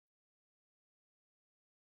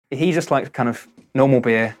he just liked kind of normal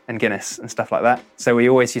beer and Guinness and stuff like that. So we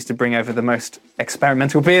always used to bring over the most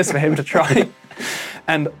experimental beers for him to try.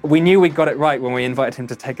 And we knew we'd got it right when we invited him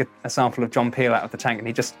to take a sample of John Peel out of the tank.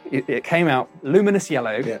 And it came out luminous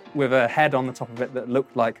yellow with a head on the top of it that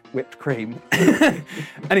looked like whipped cream.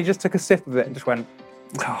 And he just took a sip of it and just went,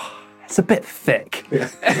 oh, it's a bit thick.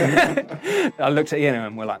 Yeah. I looked at Ian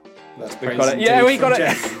and we're like, we got it. Yeah, we got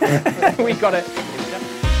it. We got it.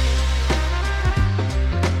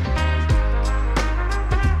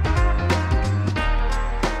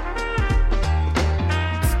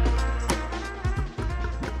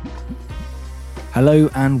 Hello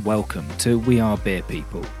and welcome to We Are Beer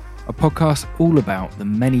People, a podcast all about the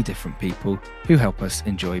many different people who help us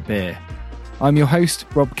enjoy beer. I'm your host,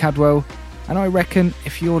 Rob Cadwell, and I reckon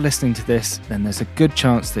if you're listening to this, then there's a good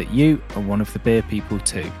chance that you are one of the beer people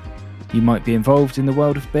too. You might be involved in the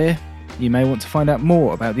world of beer, you may want to find out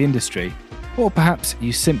more about the industry, or perhaps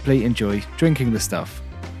you simply enjoy drinking the stuff.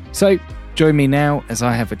 So join me now as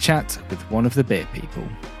I have a chat with one of the beer people.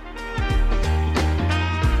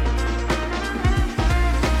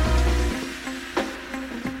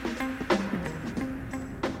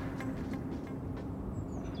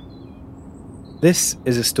 This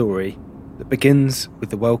is a story that begins with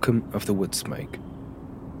the welcome of the wood smoke.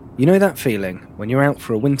 You know that feeling when you're out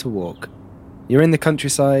for a winter walk, you're in the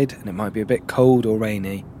countryside and it might be a bit cold or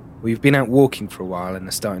rainy, or you've been out walking for a while and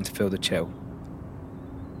are starting to feel the chill.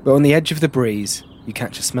 But on the edge of the breeze, you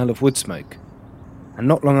catch a smell of wood smoke, and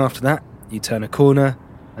not long after that, you turn a corner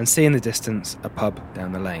and see in the distance a pub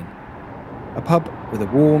down the lane. A pub with a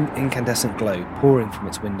warm, incandescent glow pouring from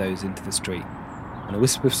its windows into the street, and a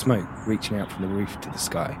wisp of smoke reaching out from the roof to the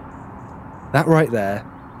sky. That right there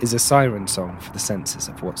is a siren song for the senses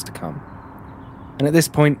of what's to come. And at this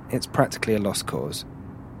point, it's practically a lost cause.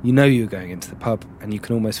 You know you're going into the pub, and you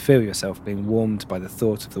can almost feel yourself being warmed by the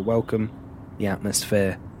thought of the welcome, the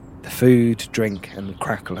atmosphere, the food, drink, and the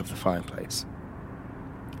crackle of the fireplace.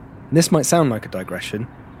 And this might sound like a digression,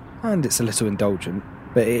 and it's a little indulgent,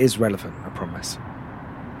 but it is relevant, I promise.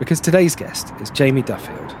 Because today's guest is Jamie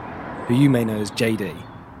Duffield, who you may know as JD.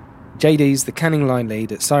 JD's the canning line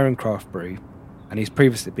lead at Siren Craft Brew, and he's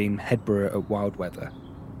previously been head brewer at Wild Weather.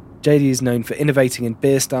 JD is known for innovating in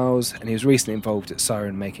beer styles, and he was recently involved at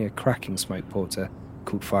Siren making a cracking smoke porter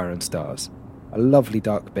called Fire and Stars, a lovely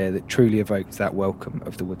dark beer that truly evokes that welcome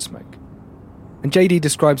of the wood smoke. And JD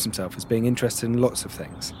describes himself as being interested in lots of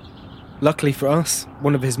things. Luckily for us,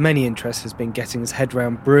 one of his many interests has been getting his head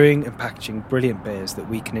round brewing and packaging brilliant beers that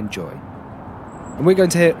we can enjoy. And we're going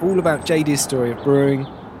to hear all about JD's story of brewing,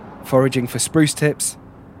 foraging for spruce tips,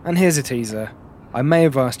 and here's a teaser. I may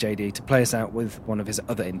have asked JD to play us out with one of his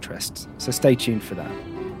other interests, so stay tuned for that.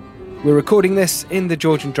 We're recording this in the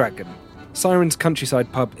George and Dragon, Siren's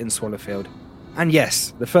countryside pub in Swallowfield, and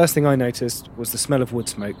yes, the first thing I noticed was the smell of wood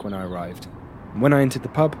smoke when I arrived. And when I entered the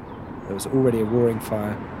pub, there was already a roaring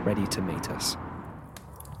fire ready to meet us.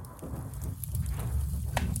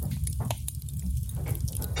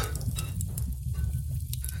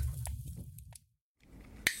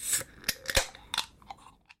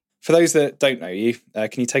 For those that don't know you,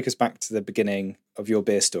 can you take us back to the beginning of your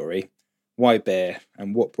beer story? Why beer,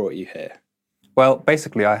 and what brought you here? Well,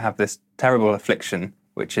 basically I have this terrible affliction,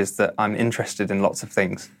 which is that I'm interested in lots of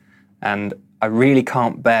things. And I really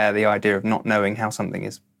can't bear the idea of not knowing how something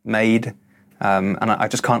is made. And I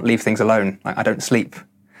just can't leave things alone. I don't sleep.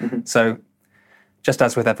 Mm-hmm. So just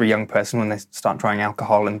as with every young person, when they start trying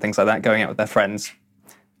alcohol and things like that, going out with their friends,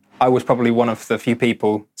 I was probably one of the few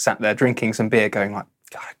people sat there drinking some beer going like,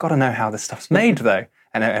 God, I've got to know how this stuff's made, though.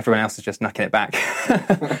 And everyone else is just knucking it back.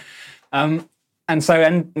 And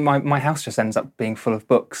my house just ends up being full of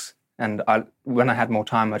books. And when I had more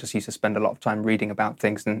time, I just used to spend a lot of time reading about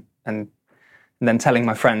things and then telling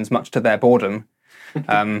my friends, much to their boredom,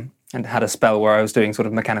 and had a spell where I was doing sort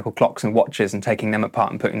of mechanical clocks and watches and taking them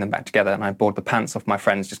apart and putting them back together. And I bored the pants off my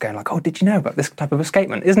friends just going like, oh, did you know about this type of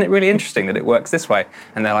escapement? Isn't it really interesting that it works this way?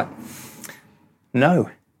 And they're like, no,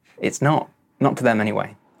 it's not. Not to them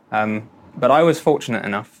anyway. But I was fortunate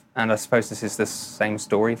enough, and I suppose this is the same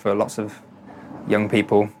story for lots of young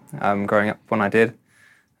people growing up when I did,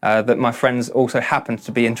 that my friends also happened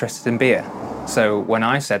to be interested in beer. So when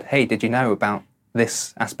I said, hey, did you know about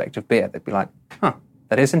this aspect of beer? They'd be like, huh,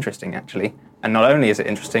 that is interesting, actually. And not only is it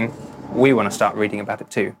interesting, we want to start reading about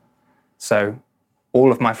it too. So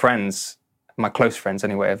all of my friends, my close friends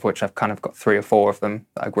anyway, of which I've kind of got 3 or 4 of them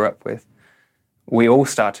that I grew up with, we all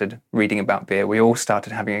started reading about beer. We all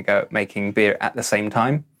started having a go at making beer at the same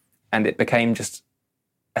time. And it became just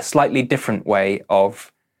a slightly different way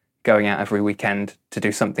of going out every weekend to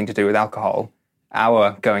do something to do with alcohol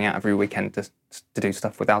our going out every weekend to do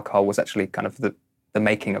stuff with alcohol was actually kind of the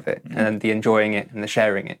making of it and the enjoying it and the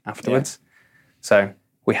sharing it afterwards. Yeah. So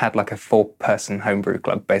we had like a 4-person homebrew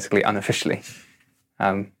club, basically unofficially.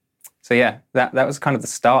 So yeah, that was kind of the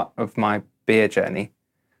start of my beer journey.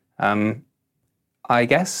 I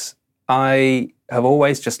guess I have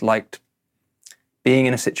always just liked being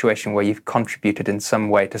in a situation where you've contributed in some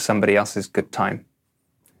way to somebody else's good time.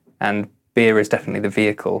 And beer is definitely the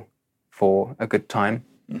vehicle for a good time,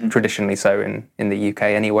 traditionally so in the UK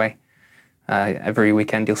anyway. Every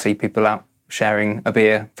weekend you'll see people out sharing a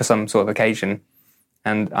beer for some sort of occasion.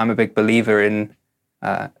 And I'm a big believer in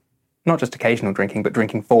not just occasional drinking, but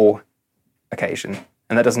drinking for occasion.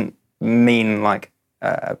 And that doesn't mean like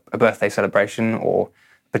a birthday celebration or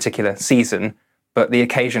a particular season, but the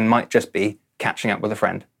occasion might just be catching up with a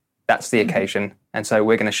friend. That's the occasion. And so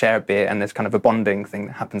we're going to share a beer, and there's kind of a bonding thing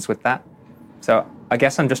that happens with that. So I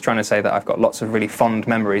guess I'm just trying to say that I've got lots of really fond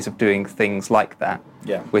memories of doing things like that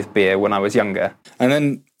with beer when I was younger. And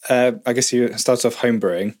then I guess you started off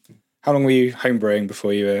homebrewing. How long were you homebrewing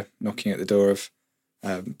before you were knocking at the door of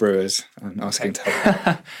brewers and asking to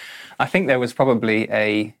help? I think there was probably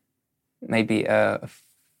maybe a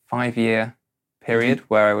 5-year period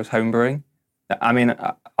where I was homebrewing. I mean,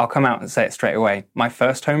 I'll come out and say it straight away. My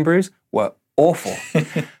first homebrews were awful.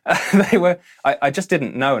 They were. I just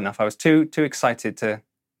didn't know enough. I was too excited to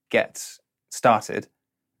get started,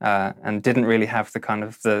 and didn't really have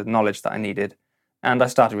the knowledge that I needed. And I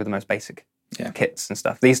started with the most basic kits and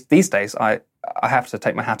stuff. These days, I have to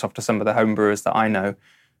take my hat off to some of the homebrewers that I know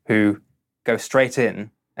who go straight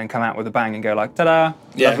in and come out with a bang and go like, ta-da,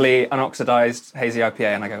 lovely, unoxidized, hazy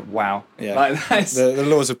IPA. And I go, wow. Yeah. Like, the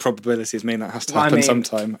laws of probabilities mean that has to happen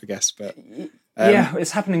sometime, I guess. But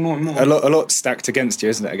it's happening more and more. A lot stacked against you,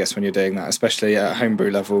 isn't it, I guess, when you're doing that, especially at a homebrew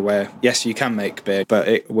level where, yes, you can make beer, but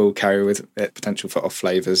it will carry with it potential for off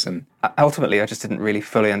flavours. And ultimately, I just didn't really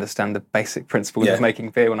fully understand the basic principles of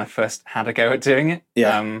making beer when I first had a go at doing it.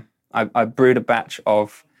 Yeah. I brewed a batch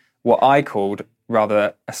of what I called,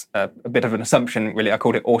 rather a bit of an assumption, really. I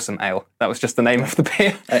called it Awesome Ale. That was just the name of the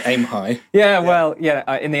beer. Aim high. Yeah, well,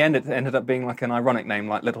 in the end, it ended up being like an ironic name,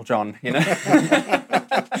 like Little John, you know?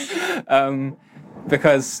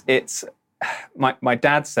 Because it's... My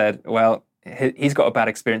dad said, well, he's got a bad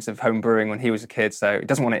experience of home brewing when he was a kid, so he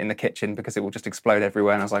doesn't want it in the kitchen because it will just explode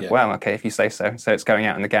everywhere. And I was like, well, okay, if you say so. So it's going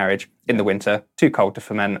out in the garage in the winter, too cold to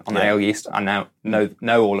ferment on ale yeast. I now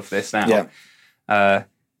know all of this now. Yeah.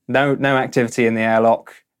 No activity in the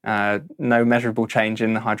airlock, no measurable change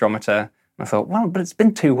in the hydrometer. I thought, well, but it's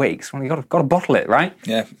been 2 weeks. Well, you got to bottle it, right?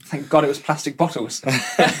 Yeah. Thank God it was plastic bottles.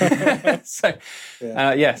 So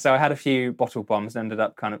I had a few bottle bombs and ended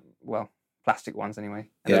up plastic ones anyway.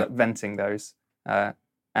 Ended up venting those. And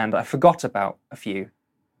I forgot about a few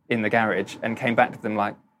in the garage and came back to them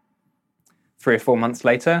like 3 or 4 months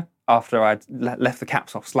later after I'd left the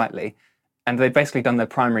caps off slightly. And they'd basically done their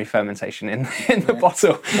primary fermentation in the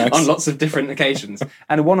bottle on lots of different occasions.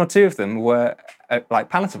 And 1 or 2 of them were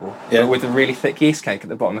palatable, with a really thick yeast cake at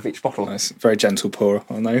the bottom of each bottle. Nice. Very gentle pour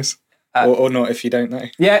on those. Or not if you don't know.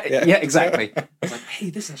 Yeah, exactly. I was like, hey,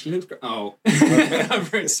 this actually looks great. Oh.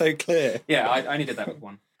 It's so clear. Yeah, I only did that with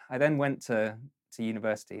 1. I then went to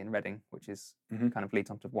university in Reading, which is kind of leads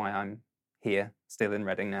on to why I'm here, still in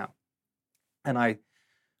Reading now. And I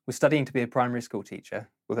was studying to be a primary school teacher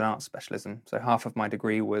with an arts specialism. So half of my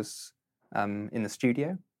degree was in the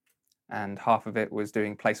studio, and half of it was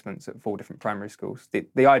doing placements at 4 different primary schools.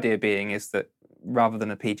 The idea being is that rather than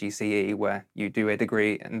a PGCE where you do a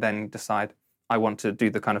degree and then decide, I want to do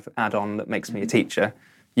the kind of add-on that makes me a teacher,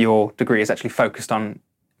 your degree is actually focused on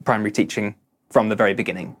primary teaching from the very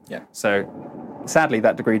beginning. Yeah. So sadly,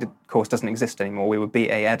 that degree course doesn't exist anymore. We were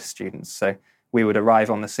BA Ed students, so we would arrive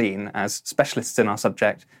on the scene as specialists in our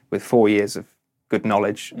subject with 4 years of good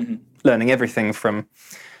knowledge, learning everything from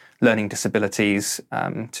learning disabilities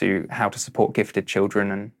to how to support gifted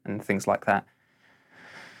children and things like that.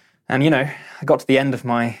 And, I got to the end of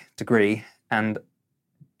my degree, and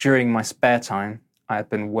during my spare time, I had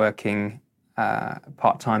been working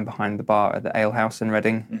part-time behind the bar at the Ale House in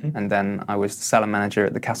Reading, and then I was the cellar manager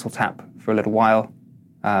at the Castle Tap for a little while.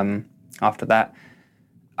 After that,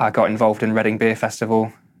 I got involved in Reading Beer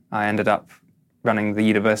Festival. I ended up running the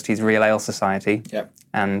university's Real Ale Society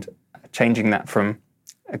and changing that from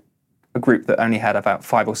a group that only had about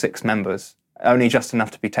 5 or 6 members, only just enough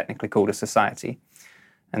to be technically called a society.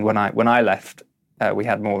 And when I left, we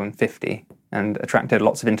had more than 50 and attracted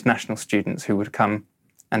lots of international students who would come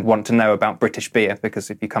and want to know about British beer, because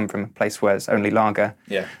if you come from a place where it's only lager,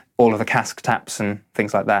 all of the cask taps and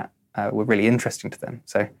things like that were really interesting to them.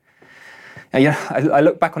 So I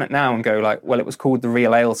look back on it now and go like, well, it was called the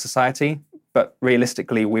Real Ale Society, but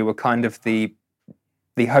realistically, we were kind of the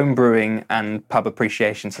home brewing and pub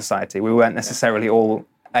appreciation society. We weren't necessarily all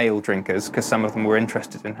ale drinkers because some of them were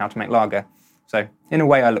interested in how to make lager. So in a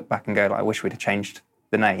way, I look back and go, like, I wish we'd have changed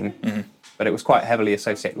the name, but it was quite heavily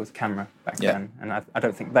associated with CAMRA back then, and I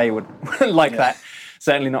don't think they would like that.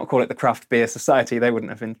 Certainly not call it the Craft Beer Society. They wouldn't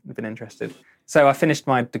have been interested. So I finished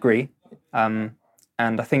my degree, and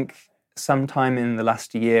I think sometime in the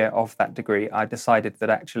last year of that degree, I decided that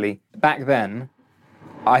actually back then,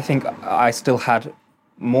 I think I still had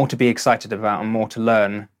more to be excited about and more to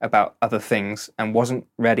learn about other things, and wasn't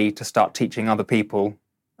ready to start teaching other people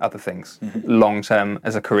other things long term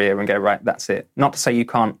as a career and go, right, that's it. Not to say you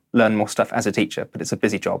can't learn more stuff as a teacher, but it's a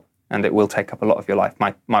busy job and it will take up a lot of your life.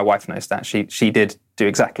 My wife knows that. She did do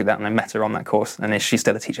exactly that, and I met her on that course, and she's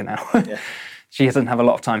still a teacher now. She doesn't have a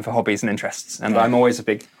lot of time for hobbies and interests, and I'm always a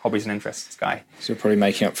big hobbies and interests guy. So you're probably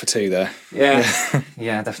making up for two there.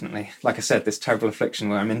 Yeah, definitely. Like I said, this terrible affliction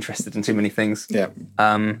where I'm interested in too many things.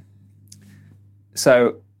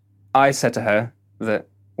 So I said to her that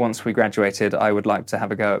once we graduated, I would like to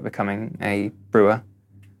have a go at becoming a brewer.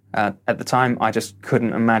 At the time, I just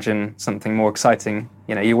couldn't imagine something more exciting.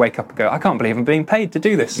 You know, you wake up and go, I can't believe I'm being paid to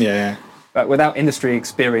do this. But without industry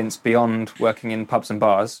experience beyond working in pubs and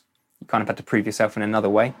bars, you kind of had to prove yourself in another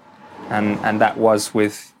way. And that was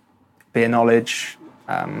with beer knowledge,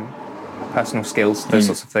 personal skills, those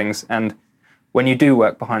sorts of things. And when you do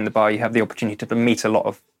work behind the bar, you have the opportunity to meet a lot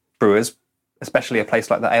of brewers, especially a place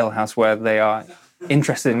like the Ale House where they are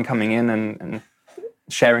interested in coming in and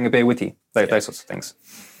sharing a beer with you, those sorts of things.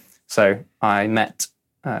 So I met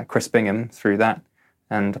Chris Bingham through that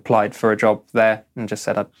and applied for a job there and just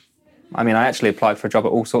said, I actually applied for a job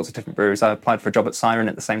at all sorts of different breweries. I applied for a job at Siren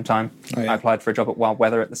at the same time. I applied for a job at Wild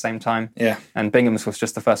Weather at the same time. And Bingham's was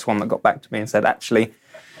just the first one that got back to me and said, actually,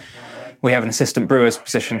 we have an assistant brewer's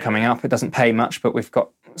position coming up. It doesn't pay much, but we've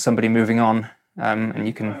got somebody moving on and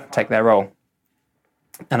you can take their role.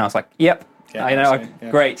 And I was like, yep.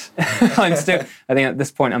 Great. I'm still. I think at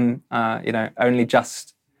this point I'm, only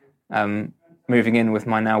just moving in with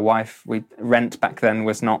my now wife. Rent back then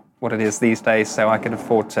was not what it is these days, so I could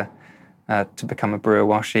afford to become a brewer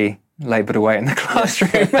while she laboured away in the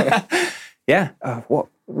classroom.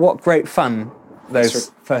 What great fun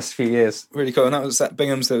those first few years. Really cool. And that was at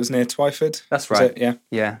Bingham's that was near Twyford. That's right.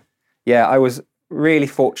 Yeah. I was really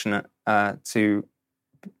fortunate to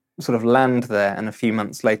sort of land there, and a few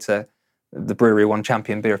months later, the brewery won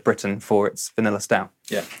Champion Beer of Britain for its vanilla stout.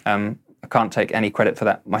 I can't take any credit for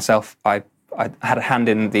that myself. I had a hand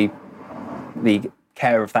in the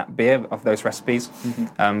care of that beer, of those recipes,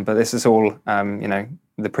 but this is all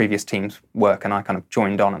the previous team's work, and I kind of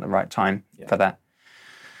joined on at the right time for that.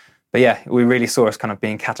 But we really saw us kind of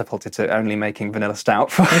being catapulted to only making vanilla stout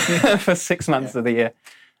for 6 months of the year,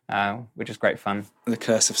 which is great fun. The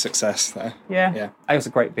curse of success there. It was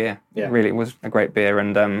a great beer. Really, it was a great beer,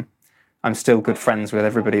 and I'm still good friends with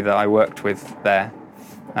everybody that I worked with there.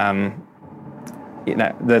 The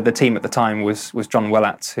team at the time was John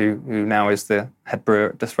Wellatz, who now is the head brewer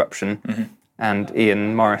at Disruption, and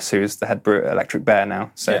Ian Morris, who's the head brewer at Electric Bear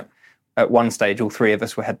now. So at one stage, all three of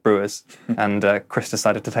us were head brewers, and Chris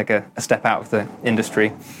decided to take a step out of the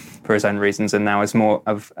industry for his own reasons, and now is more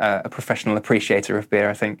of a professional appreciator of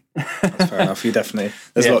beer, I think. That's fair enough. You definitely,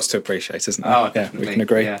 there's lots to appreciate, isn't there? Oh, definitely. We can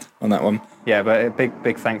agree on that one. Yeah, but a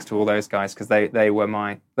big thanks to all those guys, because they were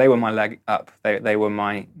my leg up. They were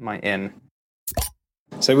my in.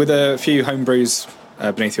 So with a few home brews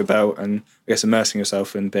beneath your belt, and I guess immersing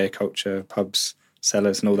yourself in beer culture, pubs,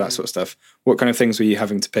 cellars, and all that sort of stuff, what kind of things were you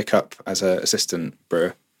having to pick up as an assistant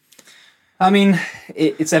brewer?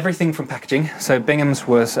 It's everything from packaging. So Bingham's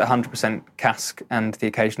was 100% cask and the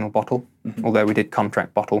occasional bottle, although we did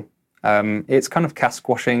contract bottle. It's kind of cask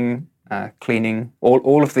washing, cleaning,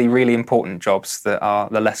 all of the really important jobs that are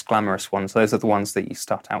the less glamorous ones. Those are the ones that you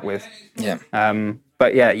start out with.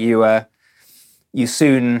 You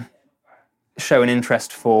soon show an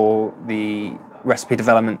interest for the recipe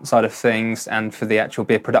development side of things and for the actual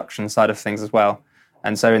beer production side of things as well.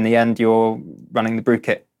 And so in the end, you're running the brew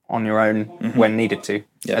kit on your own when needed to.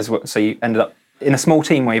 So you ended up in a small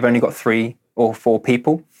team where you've only got 3 or 4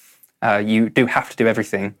 people. You do have to do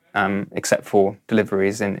everything except for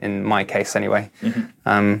deliveries, in my case anyway.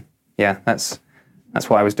 That's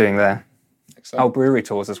what I was doing there. Excellent. Brewery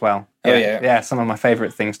tours as well. Some of my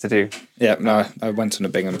favourite things to do. I went on a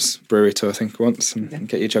Bingham's brewery tour, I think, once, and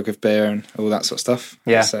get your jug of beer and all that sort of stuff.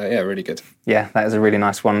 It's, really good. Yeah, that is a really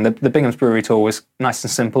nice one. The Bingham's brewery tour was nice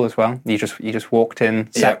and simple as well. You just walked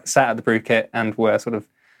in, sat at the brew kit, and were sort of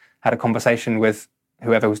had a conversation with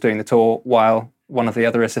whoever was doing the tour, while one of the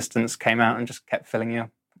other assistants came out and just kept filling your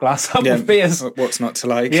glass up with beers. What's not to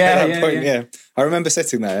like at that point? Yeah. I remember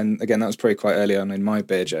sitting there, and again, that was probably quite early on in my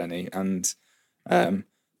beer journey, and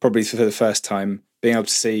probably for the first time being able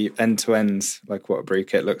to see end to end like what a brew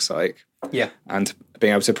kit looks like. Yeah. And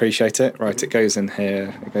being able to appreciate it, right? It goes in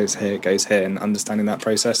here, it goes here, it goes here, and understanding that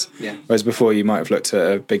process. Yeah. Whereas before you might have looked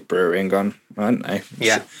at a big brewery and gone, I don't know,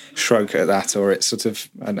 shrug at that, or it's sort of,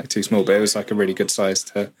 I don't know, too small, but it was like a really good size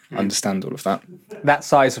to understand all of that. That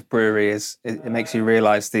size of brewery it makes you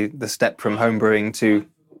realise the step from home brewing to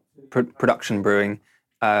production brewing.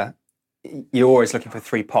 You're always looking for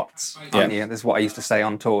 3 pots, aren't you? This is what I used to say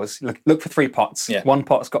on tours. Look for 3 pots. Yeah. One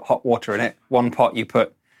pot's got hot water in it. One pot you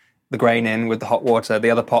put the grain in with the hot water.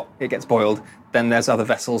 The other pot, it gets boiled. Then there's other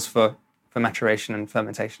vessels for maturation and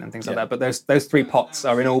fermentation and things like that. But those 3 pots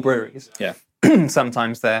are in all breweries. Yeah.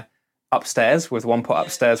 Sometimes they're upstairs with 1 pot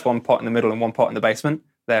upstairs, 1 pot in the middle and 1 pot in the basement.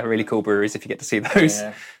 They're really cool breweries if you get to see those.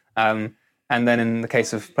 Yeah. And then in the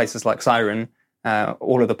case of places like Siren,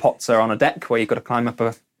 all of the pots are on a deck where you've got to climb up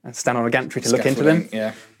and stand on a gantry to look into them.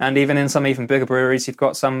 Yeah. And even in some even bigger breweries, you've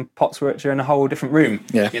got some pots which are in a whole different room.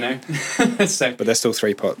 Yeah. You know? But there's still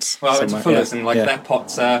 3 pots. Well, it's Fuller's, and their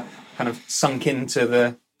pots are kind of sunk into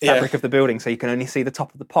the fabric of the building, so you can only see the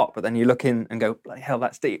top of the pot, but then you look in and go, bloody hell,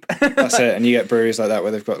 that's deep. That's it. And you get breweries like that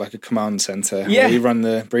where they've got like a command centre where you run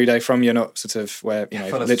the brew day from. You're not sort of where,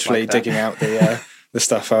 literally like digging out the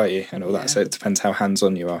stuff, are you? And all that. So it depends how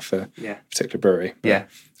hands-on you are for a particular brewery. But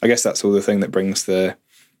I guess that's all the thing that brings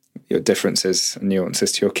your differences and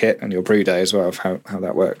nuances to your kit and your brew day as well, of how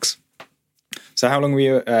that works. So how long were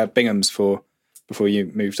you at Bingham's for before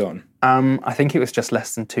you moved on? I think it was just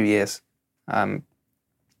less than 2 years.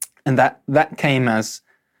 And that came as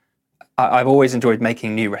I've always enjoyed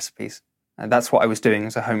making new recipes. And that's what I was doing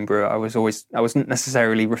as a home brewer. I wasn't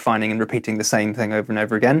necessarily refining and repeating the same thing over and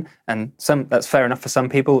over again. And that's fair enough for some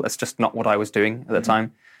people. That's just not what I was doing at the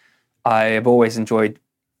time. I have always enjoyed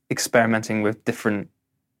experimenting with different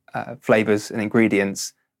flavors and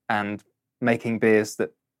ingredients and making beers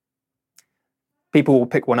that people will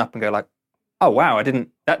pick one up and go like, oh wow, I didn't.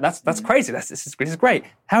 That's crazy. This is great.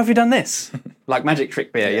 How have you done this? Like magic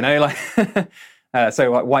trick beer, like.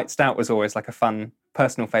 So like white stout was always like a fun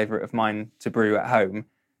personal favourite of mine to brew at home,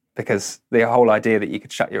 because the whole idea that you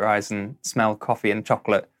could shut your eyes and smell coffee and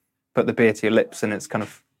chocolate, put the beer to your lips, and it's kind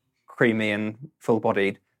of creamy and full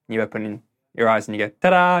bodied. You open your eyes and you go,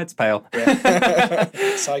 ta-da! It's pale.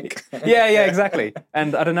 Yeah. Psych. yeah, exactly.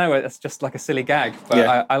 And I don't know, it's just like a silly gag,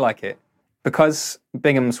 but I like it. Because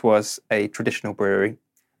Bingham's was a traditional brewery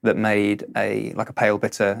that made a pale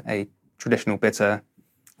bitter, a traditional bitter,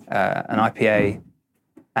 an IPA,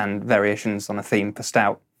 and variations on a theme for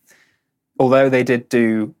stout. Although they did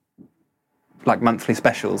do like monthly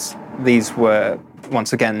specials, these were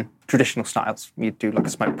once again traditional styles. You'd do like a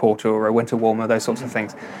smoked porter or a winter warmer, those sorts of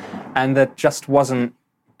things. And there wasn't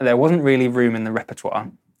really room in the repertoire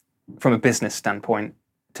from a business standpoint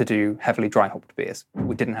to do heavily dry hopped beers.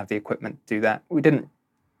 We didn't have the equipment to do that. We didn't,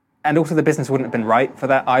 and also the business wouldn't have been right for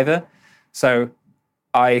that either. So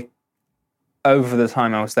I, over the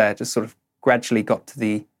time I was there, just sort of gradually got to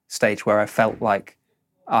the stage where I felt like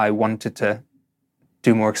I wanted to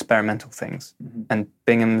do more experimental things. Mm-hmm. And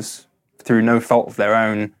Bingham's, through no fault of their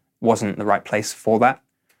own, wasn't the right place for that.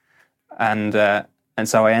 And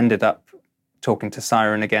so I ended up talking to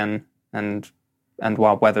Siren again and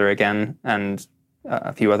Wild Weather again, and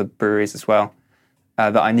a few other breweries as well,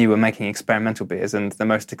 that I knew were making experimental beers, and the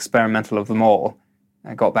most experimental of them all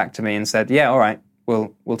got back to me and said, yeah, all right,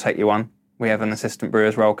 we'll take you on. We have an assistant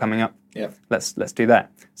brewer's role coming up. Yeah. Let's do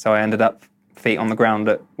that. So I ended up feet on the ground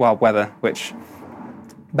at Wild Weather, which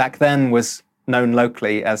back then was known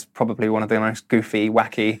locally as probably one of the most goofy,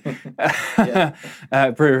 wacky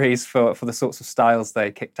breweries for the sorts of styles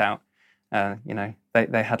they kicked out.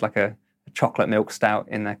 They had like a chocolate milk stout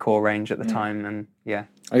in their core range at the time, and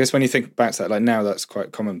I guess when you think back to that, like now that's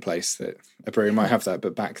quite commonplace that a brewery might have that,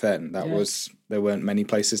 but back then there weren't many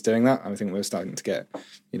places doing that. I think we were starting to get,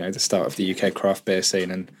 the start of the UK craft beer scene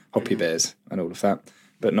and hoppy beers and all of that,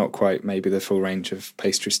 but not quite maybe the full range of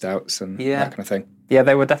pastry stouts and that kind of thing. Yeah,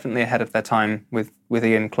 they were definitely ahead of their time with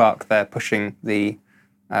Ian Clark there pushing the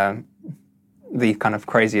kind of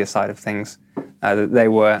crazier side of things. They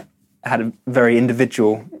had a very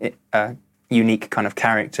individual, unique kind of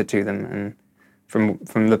character to them, and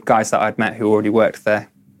from the guys that I'd met who already worked there,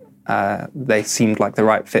 they seemed like the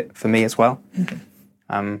right fit for me as well.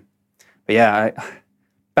 Mm-hmm.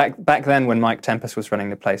 Back then when Mike Tempest was running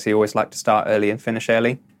the place, he always liked to start early and finish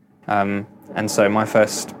early, and so my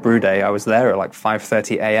first brew day, I was there at like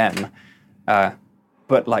 5:30 a.m.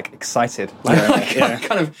 but like excited, like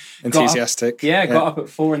kind of enthusiastic. Got up at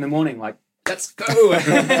 4 a.m, like, let's go.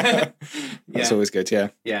 That's always good.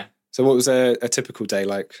 Yeah. So what was a typical day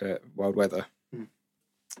like at Wild Weather?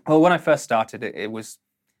 Well, when I first started, it was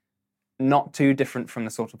not too different from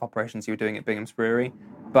the sort of operations you were doing at Bingham's Brewery,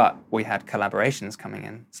 but we had collaborations coming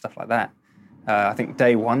in, stuff like that. I think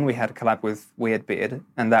day one we had a collab with Weird Beard,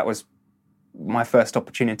 and that was my first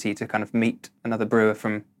opportunity to kind of meet another brewer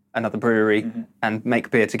from another brewery and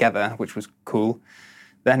make beer together, which was cool.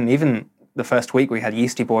 Then even the first week we had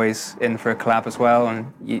Yeasty Boys in for a collab as well,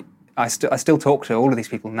 and I still talk to all of these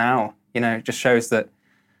people now. It just shows that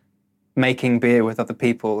making beer with other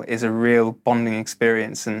people is a real bonding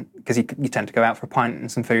experience, and because you tend to go out for a pint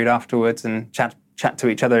and some food afterwards and chat to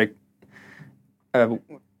each other.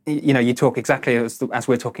 You talk exactly as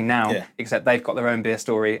we're talking now, except they've got their own beer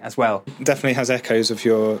story as well. Definitely has echoes of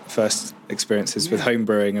your first experiences with home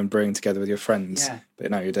brewing and brewing together with your friends. Yeah. But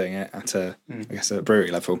now you're doing it at I guess, a brewery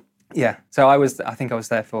level. Yeah. So I think I was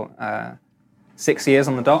there for 6 years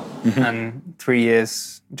on the dot, and 3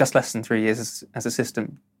 years, just less than 3 years as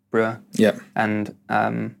assistant brewer. Yeah. And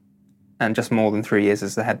just more than 3 years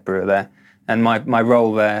as the head brewer there. And my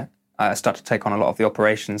role there, I started to take on a lot of the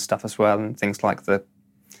operations stuff as well, and things like the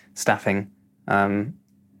staffing,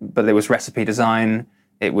 but there was recipe design,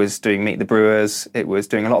 it was doing Meet the Brewers, it was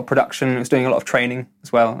doing a lot of production, it was doing a lot of training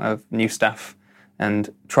as well of new staff,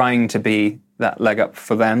 and trying to be that leg up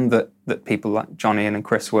for them that people like Johnny and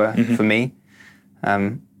Chris were for me.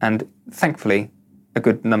 And thankfully a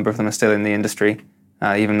good number of them are still in the industry,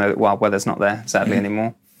 even though Wild Weather's not there sadly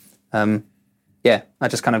anymore. I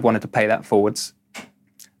just kind of wanted to pay that forwards,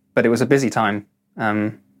 but it was a busy time.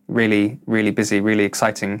 Really, really busy, really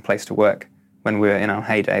exciting place to work when we were in our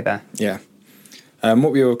heyday there. Yeah.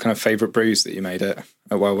 What were your kind of favourite brews that you made at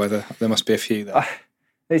Wild Weather? There must be a few there.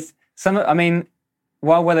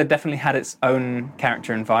 Wild Weather definitely had its own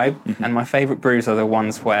character and vibe, and my favourite brews are the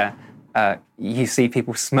ones where you see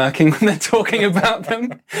people smirking when they're talking about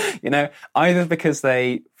them. Either because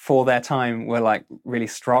they, for their time, were like really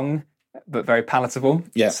strong, but very palatable.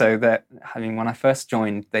 Yeah. So that, when I first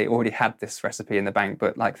joined, they already had this recipe in the bank,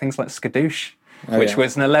 but like things like Skadoosh, which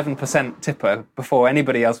was an 11% tipper before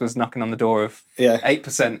anybody else was knocking on the door of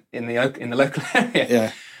 8% in the local area.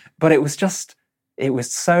 Yeah. But it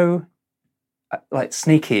was so like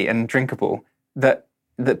sneaky and drinkable that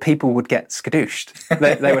people would get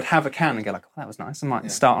skadooshed. They would have a can and go like, oh, that was nice, I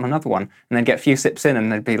might start on another one, and then get a few sips in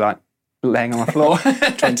and they'd be like laying on the floor.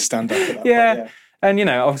 Trying to stand up at that point, yeah. And,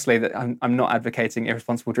 obviously that I'm not advocating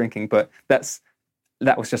irresponsible drinking, but that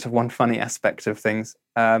was just one funny aspect of things.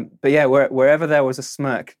 But yeah, wherever there was a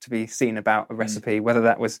smirk to be seen about a recipe, whether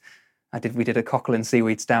that was, we did a cockle and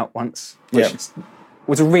seaweed stout once, which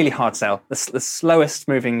was a really hard sell, the slowest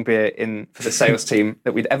moving beer for the sales team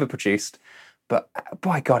that we'd ever produced. But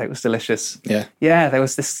by God, it was delicious. Yeah. Yeah, there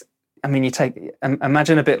was this,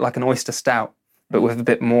 imagine a bit like an oyster stout, but with a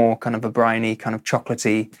bit more kind of a briny, kind of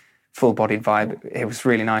chocolatey, full-bodied vibe. It was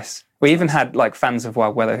really nice. We even had like fans of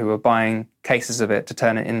Wild Weather who were buying cases of it to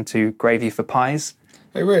turn it into gravy for pies.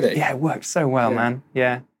 Oh, really? Yeah, it worked so well, man.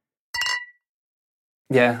 Yeah.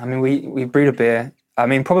 Yeah, we brewed a beer.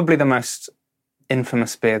 Probably the most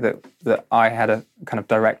infamous beer that I had a kind of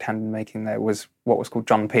direct hand in making there was what was called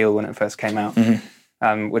John Peel when it first came out,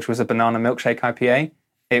 which was a banana milkshake IPA.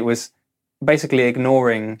 It was basically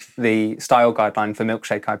ignoring the style guideline for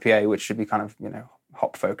milkshake IPA, which should be kind of,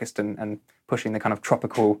 hop focused and pushing the kind of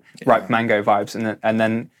tropical ripe mango vibes, and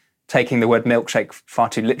then taking the word milkshake far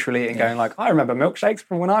too literally and going like, I remember milkshakes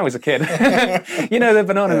from when I was a kid. The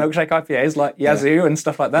banana milkshake IPAs like Yazoo and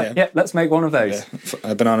stuff like that. Yeah, let's make one of those.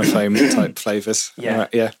 Yeah. Banana foam type flavours. Yeah.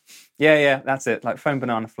 Right, yeah, that's it. Like foam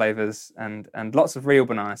banana flavours and lots of real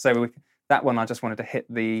banana. So that one I just wanted to hit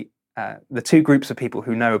the two groups of people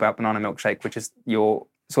who know about banana milkshake, which is your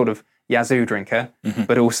sort of Yazoo drinker,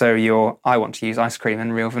 but also I want to use ice cream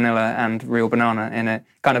and real vanilla and real banana in it,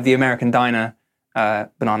 kind of the American diner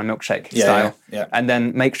banana milkshake style. Yeah. And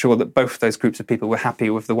then make sure that both those groups of people were happy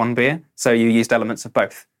with the one beer. So you used elements of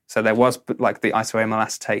both. So there was like the isoamyl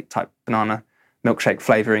acetate type banana milkshake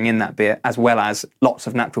flavouring in that beer, as well as lots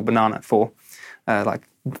of natural banana for like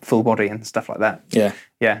full body and stuff like that. Yeah.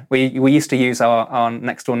 Yeah. We used to use our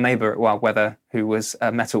next door neighbour at Wild Weather, who was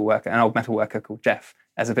an old metal worker called Jeff,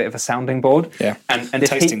 as a bit of a sounding board. Yeah. And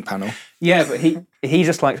tasting panel. Yeah, but he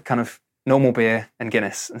just liked kind of normal beer and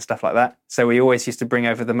Guinness and stuff like that. So we always used to bring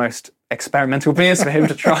over the most experimental beers for him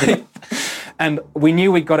to try. And we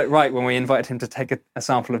knew we got it right when we invited him to take a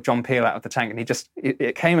sample of John Peel out of the tank, and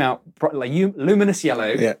it came out like luminous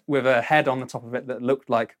yellow with a head on the top of it that looked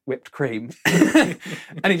like whipped cream. And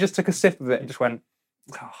he just took a sip of it and just went,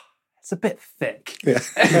 oh, it's a bit thick.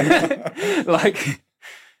 Yeah. Like,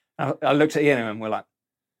 I looked at Ian and we're like,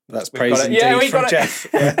 that's praise indeed from Jeff.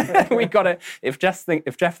 Yeah. We got it. If Jeff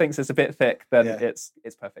thinks it's a bit thick, then it's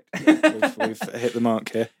perfect. We've hit the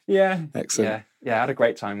mark here. Yeah. Excellent. Yeah, I had a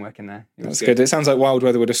great time working there. That's good. It sounds like Wild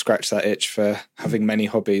Weather would have scratched that itch for having many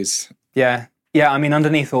hobbies. Yeah. I mean,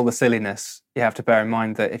 underneath all the silliness, you have to bear in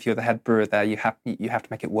mind that if you're the head brewer there, you have to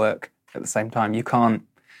make it work at the same time. You can't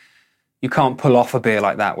pull off a beer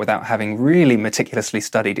like that without having really meticulously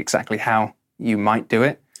studied exactly how you might do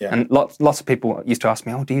it. Yeah. And lots of people used to ask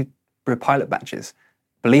me, "Oh, do you brew pilot batches?"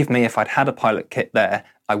 Believe me, if I'd had a pilot kit there,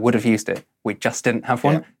 I would have used it. We just didn't have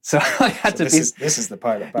one, so I had to be. This is the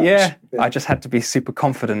pilot batch. Yeah, I just had to be super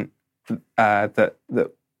confident that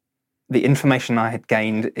the information I had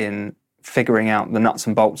gained in figuring out the nuts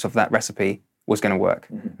and bolts of that recipe was going to work.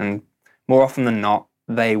 Mm-hmm. And more often than not,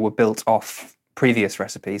 they were built off previous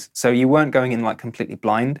recipes, so you weren't going in like completely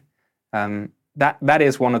blind. That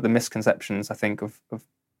is one of the misconceptions, I think, of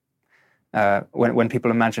when people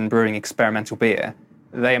imagine brewing experimental beer.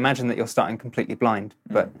 They imagine that you're starting completely blind.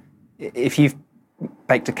 But if you've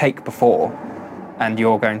baked a cake before and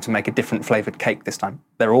you're going to make a different flavoured cake this time,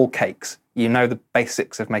 they're all cakes. You know the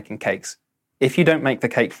basics of making cakes. If you don't make the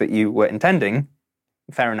cake that you were intending,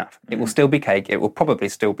 fair enough. It will still be cake. It will probably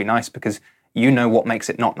still be nice because you know what makes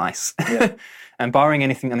it not nice. Yeah. And barring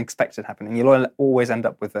anything unexpected happening, you'll always end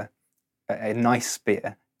up with a nice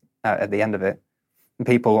beer at the end of it. And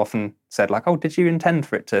people often said, like, "Oh, did you intend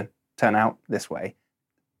for it to turn out this way?"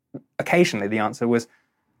 Occasionally the answer was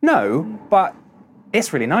no, but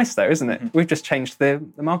it's really nice though, isn't it? Mm-hmm. We've just changed the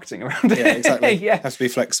marketing around it. Yeah, exactly. Yeah. Has to be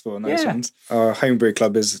flexible on those ones. Our homebrew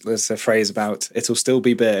club there's a phrase about it'll still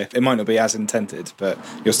be beer. It might not be as intended, but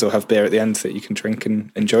you'll still have beer at the end that you can drink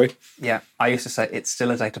and enjoy. Yeah, I used to say it's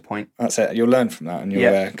still a data point. That's it. You'll learn from that and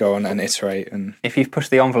you'll go on and iterate. And if you've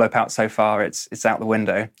pushed the envelope out so far, it's out the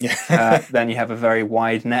window. Yeah. Then you have a very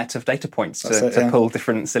wide net of data points to pull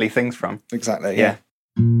different silly things from. Exactly. Yeah.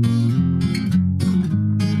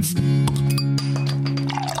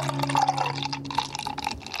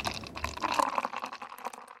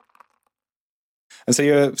 And so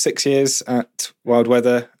you're 6 years at Wild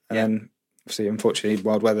Weather, and then obviously, unfortunately,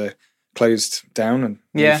 Wild Weather closed down and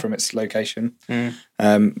moved from its location. And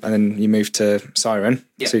then you moved to Siren.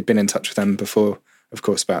 Yeah. So you'd been in touch with them before, of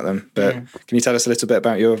course, about them. But can you tell us a little bit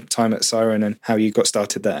about your time at Siren and how you got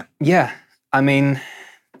started there? Yeah, I mean,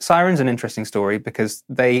 Siren's an interesting story because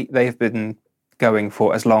they've been going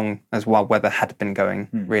for as long as Wild Weather had been going,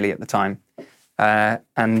 really, at the time.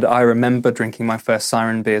 And I remember drinking my first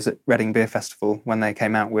Siren beers at Reading Beer Festival when they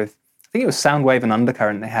came out with, I think it was Soundwave and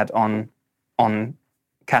Undercurrent they had on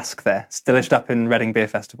cask there, still aged up in Reading Beer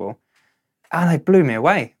Festival. And they blew me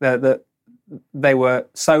away. They were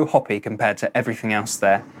so hoppy compared to everything else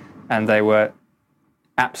there. And they were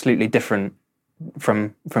absolutely different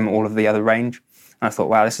from all of the other range. And I thought,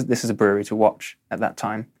 wow, this is a brewery to watch at that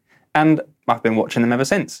time. And I've been watching them ever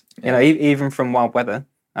since. Yeah. You know, even from Wild Weather,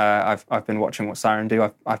 I've been watching what Siren do.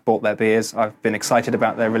 I've bought their beers. I've been excited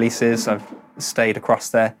about their releases. I've stayed across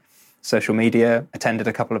their social media, attended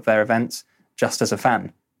a couple of their events just as a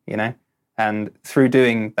fan, you know. And through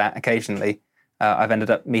doing that occasionally, I've ended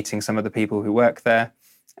up meeting some of the people who work there.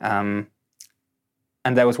 And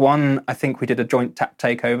there was one, I think we did a joint tap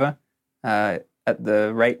takeover at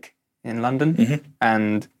the Rake in London,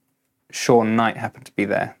 and Sean Knight happened to be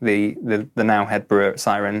there, the now head brewer at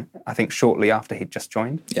Siren, I think shortly after he'd just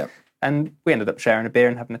joined. Yeah. And we ended up sharing a beer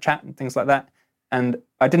and having a chat and things like that. And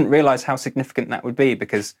I didn't realise how significant that would be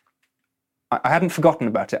because I hadn't forgotten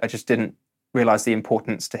about it. I just didn't realise the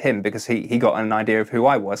importance to him because he got an idea of who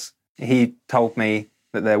I was. He told me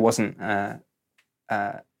that there wasn't an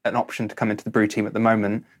option to come into the brew team at the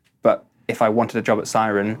moment, but if I wanted a job at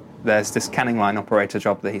Siren, there's this canning line operator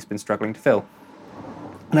job that he's been struggling to fill.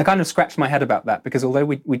 And I kind of scratched my head about that because although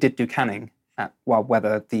we did do canning at Wild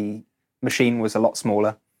Weather, the machine was a lot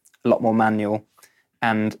smaller, a lot more manual.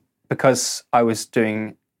 And because I was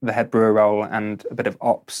doing the head brewer role and a bit of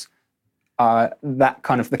ops, that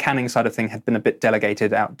kind of the canning side of thing had been a bit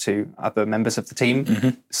delegated out to other members of the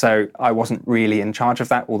team. So I wasn't really in charge of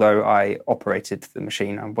that, although I operated the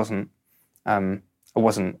machine. I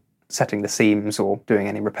wasn't setting the seams or doing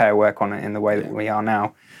any repair work on it in the way that we are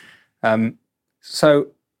now. So,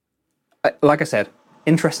 like I said,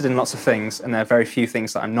 interested in lots of things, and there are very few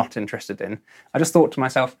things that I'm not interested in. I just thought to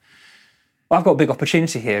myself, well, I've got a big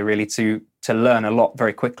opportunity here, really, to learn a lot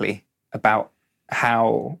very quickly about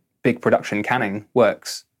how big production canning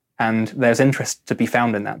works. And there's interest to be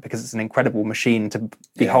found in that because it's an incredible machine to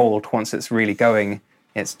behold once it's really going.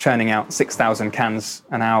 It's churning out 6,000 cans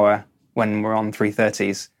an hour when we're on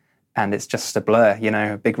 330s, and it's just a blur,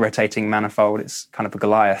 a big rotating manifold. It's kind of a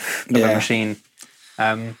Goliath of a machine.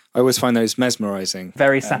 I always find those mesmerising.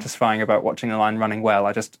 Very satisfying about watching the line running well.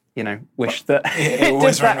 I just, wish that it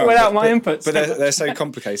did that without my inputs. But they're so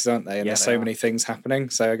complicated, aren't they? And there's so many things happening.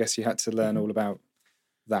 So I guess you had to learn all about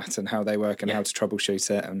that and how they work and how to troubleshoot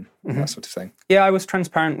it and that sort of thing. Yeah, I was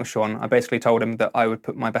transparent with Sean. I basically told him that I would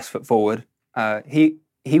put my best foot forward.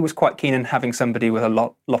 He was quite keen in having somebody with a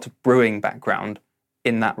lot of brewing background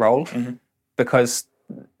in that role, because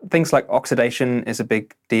things like oxidation is a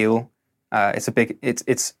big deal.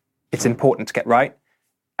 It's important to get right,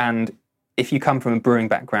 and if you come from a brewing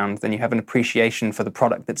background, then you have an appreciation for the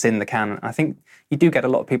product that's in the can. I think you do get a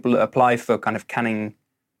lot of people that apply for kind of canning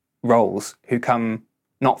roles who come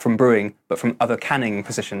not from brewing but from other canning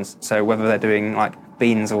positions. So whether they're doing like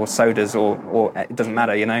beans or sodas or it doesn't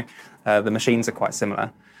matter, the machines are quite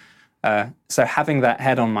similar. So having that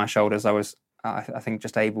head on my shoulders, I was I think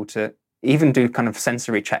just able to even do kind of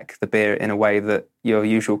sensory check the beer in a way that your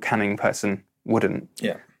usual canning person wouldn't.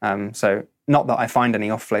 Yeah. So not that I find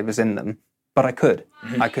any off flavours in them, but I could.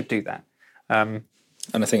 I could do that.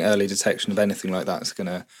 And I think early detection of anything like that is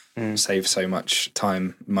going to save so much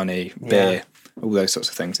time, money, beer, all those sorts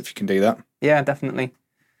of things if you can do that. Yeah, definitely.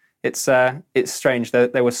 It's strange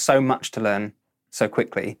that there was so much to learn so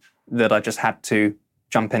quickly that I just had to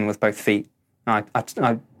jump in with both feet. I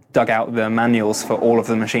dug out the manuals for all of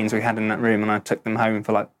the machines we had in that room, and I took them home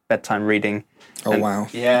for like bedtime reading. Oh, wow.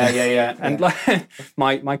 Yeah. And like,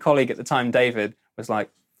 my colleague at the time, David, was like,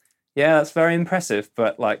 yeah, that's very impressive,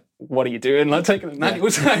 but like, what are you doing? Like taking the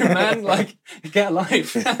manuals home, man? Like, get a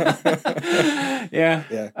life.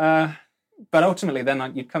 But ultimately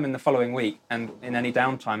then you'd come in the following week, and in any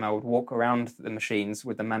downtime I would walk around the machines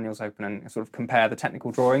with the manuals open and sort of compare the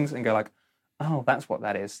technical drawings and go like, oh, that's what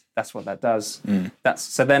that is. That's what that does.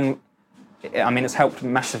 So then, I mean, it's helped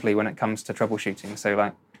massively when it comes to troubleshooting. So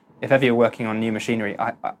like, if ever you're working on new machinery,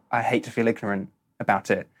 I hate to feel ignorant about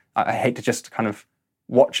it. I hate to just kind of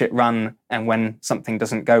watch it run, and when something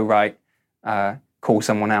doesn't go right, call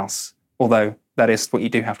someone else. Although that is what you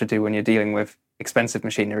do have to do when you're dealing with expensive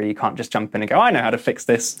machinery. You can't just jump in and go, I know how to fix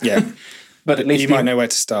this. Yeah. But at least you might know where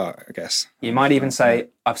to start, I guess. You might even say,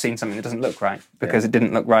 I've seen something that doesn't look right, because it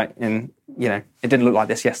didn't look right it didn't look like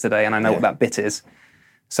this yesterday, and I know what that bit is.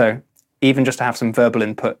 So even just to have some verbal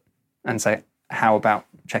input and say, how about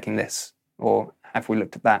checking this? Or have we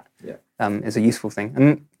looked at that? Is a useful thing.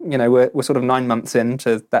 And, we're sort of 9 months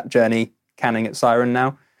into that journey canning at Siren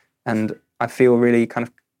now, and I feel really kind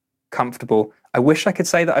of comfortable. I wish I could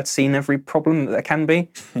say that I'd seen every problem that there can be.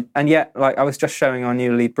 And yet, like, I was just showing our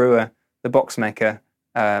new lead brewer the box maker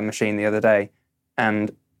machine the other day,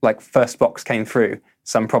 and like first box came through,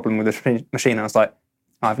 some problem with the machine. I was like,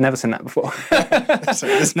 I've never seen that before. So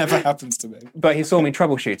this never happens to me. But he saw me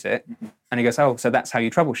troubleshoot it, and he goes, oh, so that's how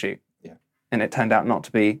you troubleshoot. Yeah. And it turned out not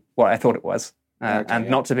to be what I thought it was.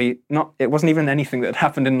 It wasn't even anything that had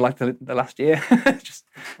happened in like the last year.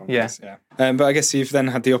 But I guess you've then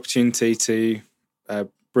had the opportunity to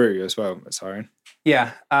brew as well at Siren.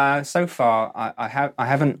 Yeah, so far I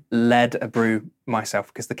haven't led a brew myself,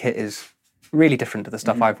 because the kit is really different to the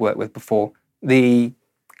stuff I've worked with before. The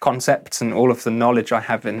concepts and all of the knowledge I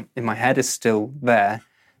have in my head is still there,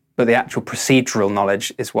 but the actual procedural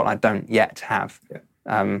knowledge is what I don't yet have.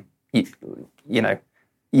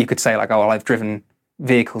 You could say like, oh, well, I've driven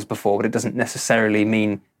vehicles before, but it doesn't necessarily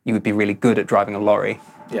mean you would be really good at driving a lorry.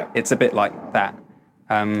 Yeah, it's a bit like that.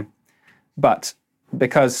 But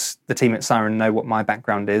because the team at Siren know what my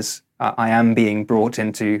background is, I am being brought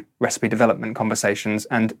into recipe development conversations,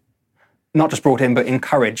 and not just brought in, but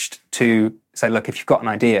encouraged to say, look, if you've got an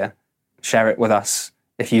idea, share it with us.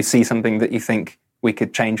 If you see something that you think we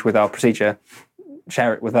could change with our procedure,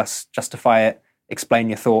 share it with us, justify it, explain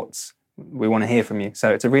your thoughts. We want to hear from you.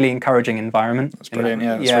 So it's a really encouraging environment. That's brilliant.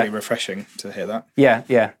 It's really refreshing to hear that.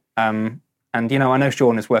 Yeah. And, I know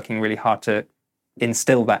Sean is working really hard to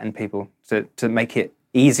instill that in people, to make it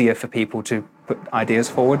easier for people to put ideas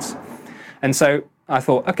forwards. And so I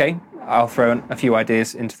thought, okay, I'll throw a few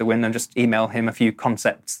ideas into the wind and just email him a few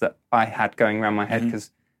concepts that I had going around my head,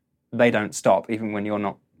 because they don't stop. Even when you're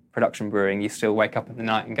not production brewing, you still wake up in the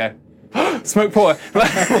night and go, smoke pour.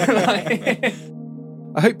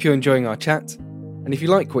 I hope you're enjoying our chat, and if you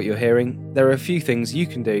like what you're hearing, there are a few things you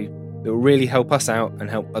can do that will really help us out and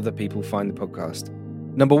help other people find the podcast.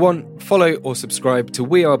 Number 1, follow or subscribe to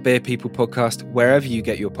We Are Beer People podcast wherever you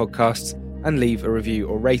get your podcasts, and leave a review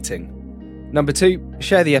or rating. Number 2,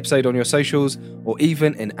 share the episode on your socials or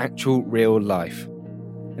even in actual real life.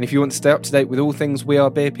 And if you want to stay up to date with all things We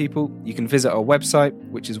Are Beer People, you can visit our website,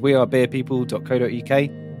 which is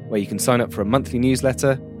wearebeerpeople.co.uk, where you can sign up for a monthly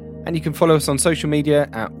newsletter, and you can follow us on social media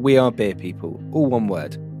at We Are Beer People, all one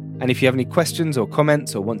word. And if you have any questions or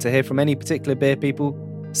comments or want to hear from any particular beer people,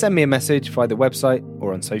 send me a message via the website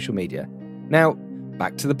or on social media. Now,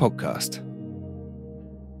 back to the podcast.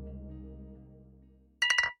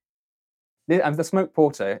 The smoked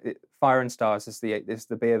porter, Fire and Stars, is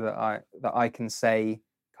the beer that I can say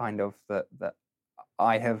kind of that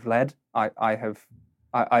I have led. I've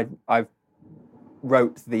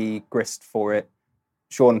wrote the grist for it.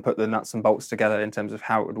 Sean put the nuts and bolts together in terms of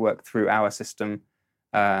how it would work through our system,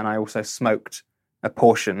 and I also smoked a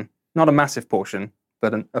portion, not a massive portion,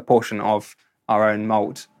 but a portion of our own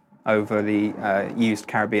malt over the used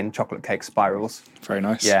Caribbean chocolate cake spirals. Very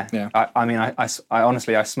nice. Yeah. I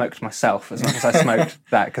honestly, I smoked myself as much as I smoked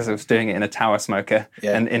that, because I was doing it in a tower smoker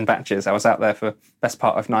and in batches. I was out there for best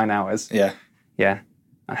part of 9 hours. Yeah. Yeah.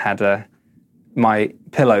 I had my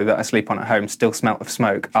pillow that I sleep on at home still smelt of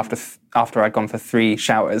smoke after I'd gone for 3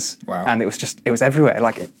 showers. Wow. And it was everywhere,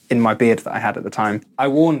 like in my beard that I had at the time. I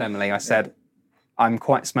warned Emily, I said, I'm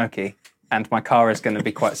quite smoky and my car is going to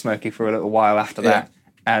be quite smoky for a little while after that.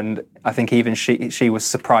 And I think even she was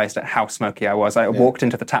surprised at how smoky I was. I walked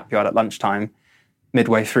into the tap yard at lunchtime,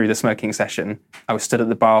 midway through the smoking session. I was stood at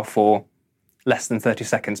the bar for less than 30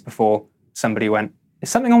 seconds before somebody went,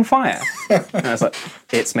 "Is something on fire?" And I was like,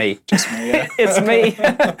 "It's me." Just me, yeah. It's me.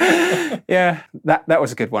 Yeah, that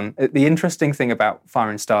was a good one. The interesting thing about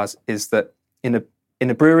Fire and Stars is that in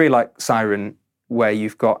a brewery like Siren, where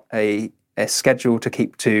you've got a schedule to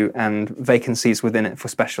keep to and vacancies within it for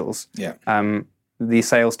specials, the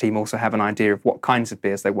sales team also have an idea of what kinds of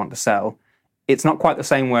beers they want to sell. It's not quite the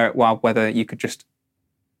same where at Wild Weather you could just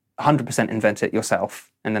 100% invent it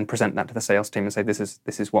yourself and then present that to the sales team and say, this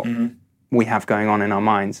is what we have going on in our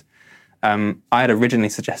minds. I had originally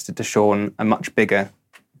suggested to Sean a much bigger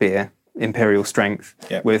beer, Imperial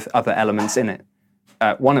Strength, with other elements in it,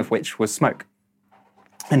 one of which was smoke.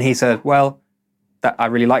 And he said, well, I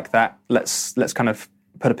really like that. Let's kind of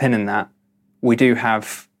put a pin in that. We do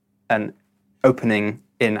have an opening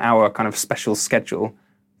in our kind of special schedule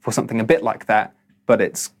for something a bit like that, but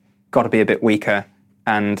it's got to be a bit weaker,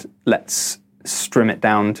 and let's trim it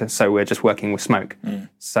down to so we're just working with smoke.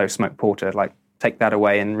 So smoked porter, like take that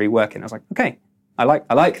away and rework it. And I was like, okay, I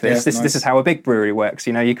like this. This is how a big brewery works.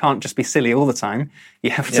 You know, you can't just be silly all the time.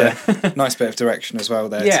 You have to. Nice bit of direction as well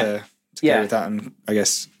there to go with that, and I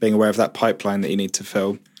guess being aware of that pipeline that you need to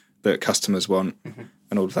fill that customers want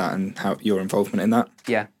and all of that, and how your involvement in that.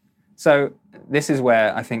 Yeah. So this is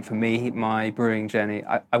where I think for me, my brewing journey,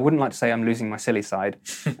 I wouldn't like to say I'm losing my silly side,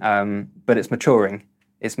 but it's maturing.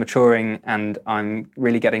 It's maturing, and I'm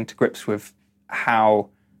really getting to grips with how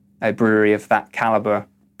a brewery of that caliber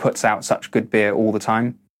puts out such good beer all the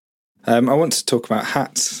time. I want to talk about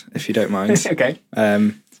hats, if you don't mind. Okay.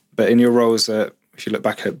 But in your roles, if you look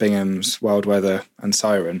back at Bingham's, Wild Weather and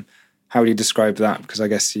Siren, how would you describe that? Because I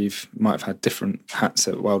guess you might have had different hats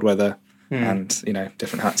at Wild Weather and,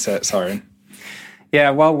 different hats at Siren.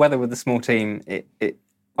 Yeah, Wild Weather with the small team, it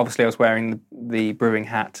obviously I was wearing the brewing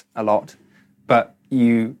hat a lot, but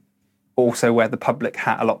you also wear the public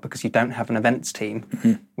hat a lot because you don't have an events team,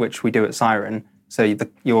 which we do at Siren. So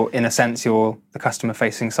you're in a sense, you're the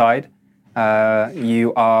customer-facing side.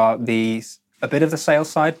 You are a bit of the sales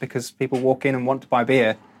side because people walk in and want to buy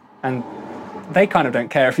beer, and they kind of don't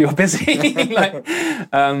care if you're busy.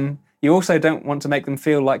 You also don't want to make them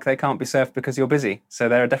feel like they can't be served because you're busy. So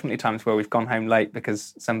there are definitely times where we've gone home late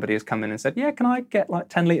because somebody has come in and said, yeah, can I get like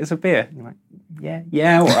 10 litres of beer? And you're like,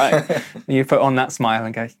 yeah, all right. And you put on that smile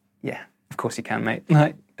and go, yeah, of course you can, mate.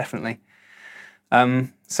 Like, definitely.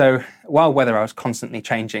 So Wild Weather, I was constantly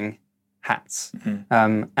changing hats.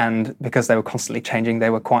 And because they were constantly changing, they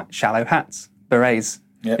were quite shallow hats, berets,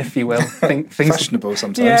 if you will. Things fashionable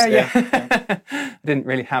sometimes. Yeah. I didn't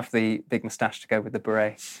really have the big moustache to go with the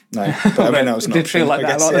beret. No, but I mean, that was an did option, feel like I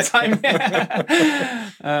that guess, a lot of the time.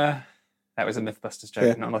 Yeah. That was a Mythbusters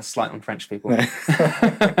joke, not a slight on French people.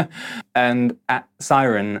 No. And at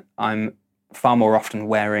Siren, I'm far more often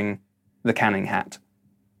wearing the canning hat.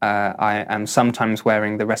 I am sometimes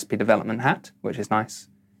wearing the recipe development hat, which is nice.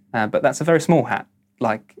 But that's a very small hat.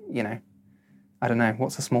 Like, I don't know,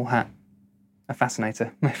 what's a small hat? A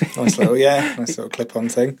fascinator, maybe. Nice little clip-on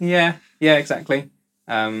thing. Yeah, exactly.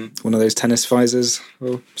 One of those tennis visors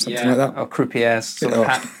or something like that. Or croupier's sort of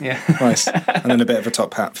hat. Yeah. Nice. And then a bit of a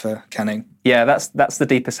top hat for canning. Yeah, that's the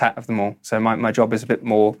deepest hat of them all. So my job is a bit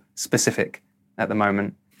more specific at the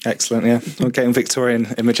moment. Excellent, yeah. I'm getting Victorian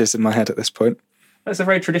images in my head at this point. That's a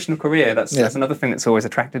very traditional career. That's another thing that's always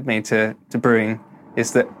attracted me to brewing,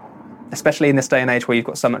 is that, especially in this day and age where you've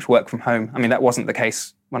got so much work from home. I mean, that wasn't the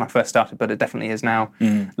case when I first started, but it definitely is now.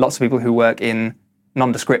 Lots of people who work in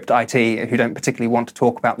nondescript IT who don't particularly want to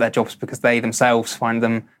talk about their jobs because they themselves find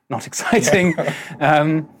them not exciting.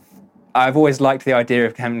 I've always liked the idea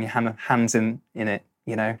of having your hands in it,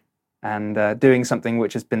 you know, and doing something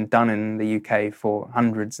which has been done in the UK for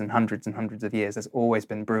hundreds and hundreds and hundreds of years. There's always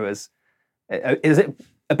been brewers. Is it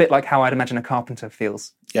a bit like how I'd imagine a carpenter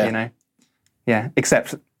feels, you know? Yeah,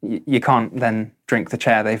 except you can't then drink the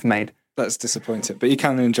chair they've made. That's disappointing, but you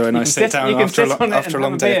can enjoy a nice sit down after a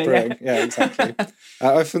long day of brewing. Yeah, exactly. I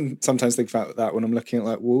often sometimes think about that when I'm looking at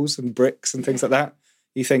like walls and bricks and things like that.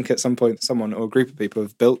 You think at some point someone or a group of people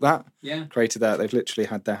have built that, created that. They've literally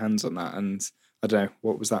had their hands on that, and I don't know,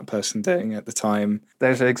 what was that person doing at the time?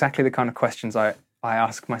 Those are exactly the kind of questions I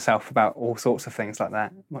ask myself about all sorts of things like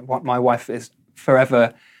that. My wife is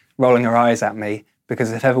forever rolling her eyes at me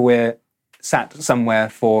because if ever we're sat somewhere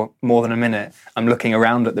for more than a minute, I'm looking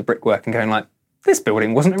around at the brickwork and going like, this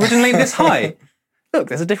building wasn't originally this high. Look,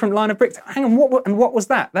 there's a different line of bricks. Hang on, what was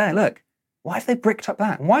that? There, look. Why have they bricked up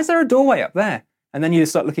that? Why is there a doorway up there? And then you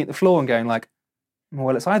start looking at the floor and going like,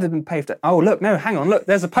 well, it's either been paved. Oh, look, no, hang on, look,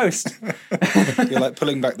 there's a post. You're like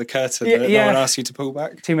pulling back the curtain that no one asked you to pull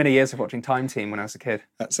back. Too many years of watching Time Team when I was a kid.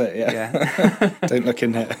 That's it, yeah. Don't look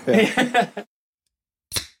in here. Yeah.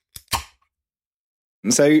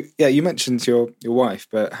 So, you mentioned your wife,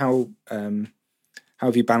 but how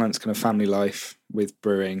have you balanced kind of family life with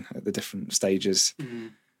brewing at the different stages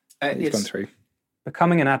that you've gone through?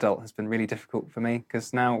 Becoming an adult has been really difficult for me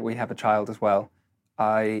because now we have a child as well.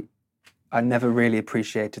 I never really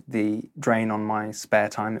appreciated the drain on my spare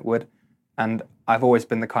time it would, and I've always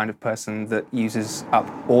been the kind of person that uses up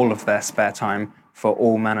all of their spare time for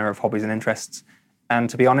all manner of hobbies and interests. And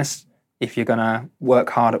to be honest, if you're going to work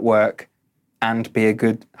hard at work and be a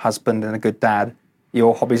good husband and a good dad,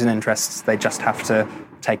 your hobbies and interests, they just have to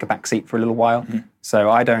take a back seat for a little while. So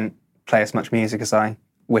I don't play as much music as I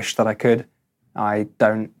wish that I could. I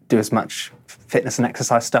don't do as much fitness and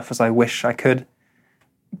exercise stuff as I wish I could.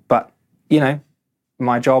 But, you know,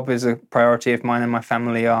 my job is a priority of mine and my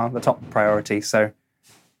family are the top priority. So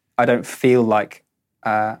I don't feel like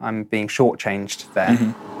I'm being shortchanged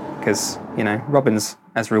there because, you know, Robin's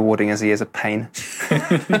as rewarding as he is a pain.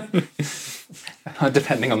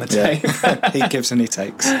 Depending on the day. He gives and he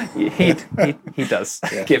takes. He does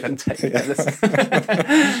give and take.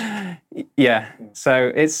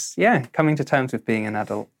 So it's, coming to terms with being an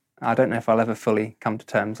adult. I don't know if I'll ever fully come to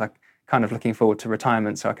terms. I'm kind of looking forward to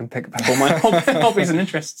retirement so I can pick up all my hobbies and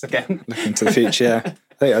interests again. Looking to the future,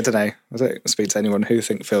 I don't know. I don't speak to anyone who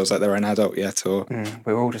feels like they're an adult yet, or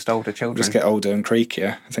we're all just older children. Just get older and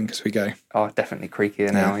creakier, I think, as we go. Oh, definitely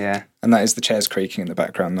creakier now, yeah. And that is the chairs creaking in the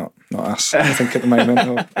background, not us, I think, at the moment,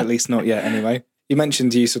 or at least not yet anyway. You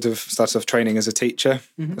mentioned you sort of started off training as a teacher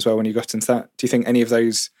as well when you got into that. Do you think any of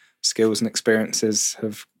those skills and experiences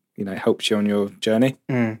have, helped you on your journey?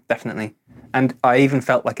 Definitely. And I even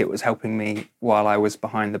felt like it was helping me while I was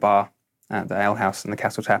behind the bar at the Ale House and the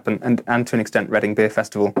Castle Tap and to an extent Reading Beer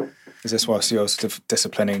Festival. Is this whilst you're sort of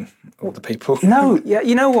disciplining all the people? No,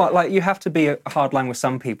 you know what? Like, you have to be a hard line with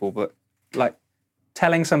some people, but like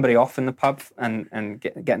telling somebody off in the pub and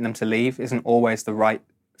getting them to leave isn't always the right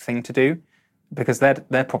thing to do because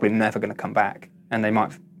they're probably never going to come back and they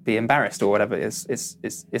might be embarrassed or whatever.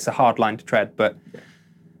 It's a hard line to tread, but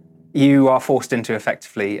you are forced into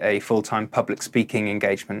effectively a full-time public speaking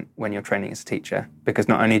engagement when you're training as a teacher because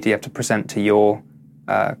not only do you have to present to your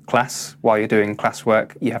class while you're doing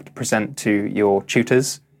classwork, you have to present to your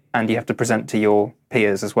tutors and you have to present to your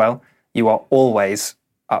peers as well. You are always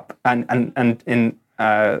up. And in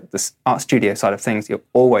the art studio side of things, you're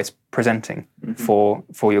always presenting for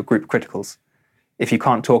your group criticals. If you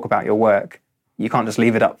can't talk about your work, you can't just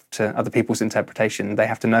leave it up to other people's interpretation. They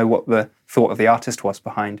have to know what the thought of the artist was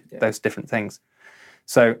behind those different things.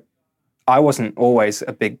 So I wasn't always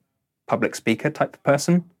a big public speaker type of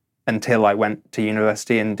person until I went to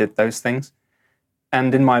university and did those things.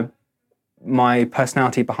 And in my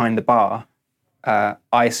personality behind the bar,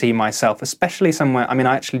 I see myself, especially somewhere, I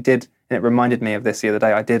actually did, and it reminded me of this the other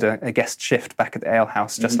day, I did a guest shift back at the Ale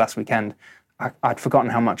House just last weekend. I'd forgotten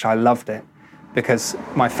how much I loved it. Because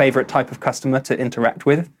my favourite type of customer to interact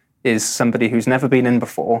with is somebody who's never been in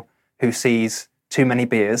before, who sees too many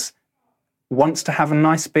beers, wants to have a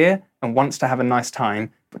nice beer and wants to have a nice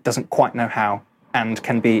time, but doesn't quite know how and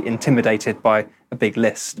can be intimidated by a big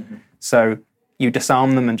list. So you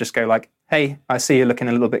disarm them and just go like, hey, I see you're looking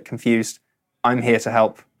a little bit confused. I'm here to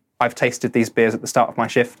help. I've tasted these beers at the start of my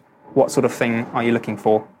shift. What sort of thing are you looking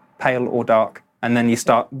for? Pale or dark? And then you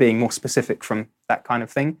start being more specific from that kind of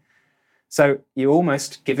thing. So you're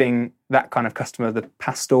almost giving that kind of customer the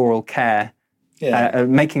pastoral care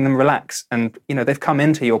making them relax. And, they've come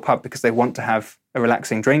into your pub because they want to have a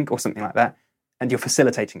relaxing drink or something like that, and you're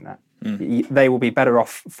facilitating that. They will be better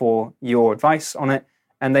off for your advice on it,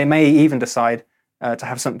 and they may even decide to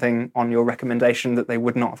have something on your recommendation that they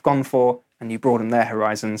would not have gone for, and you broaden their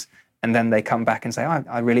horizons, and then they come back and say,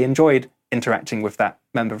 I really enjoyed interacting with that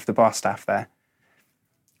member of the bar staff there.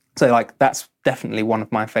 So that's definitely one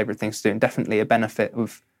of my favourite things to do, and definitely a benefit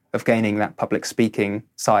of gaining that public speaking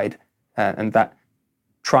side, and that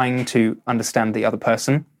trying to understand the other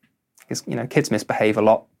person. Because, kids misbehave a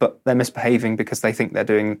lot, but they're misbehaving because they think they're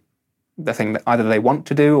doing the thing that either they want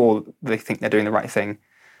to do or they think they're doing the right thing.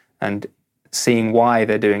 And seeing why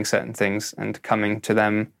they're doing certain things and coming to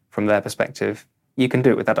them from their perspective, you can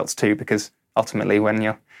do it with adults too, because ultimately when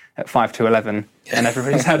you're at 5 to 11 and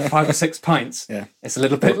everybody's had 5 or 6 pints, it's a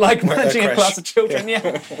little bit like managing a class of children.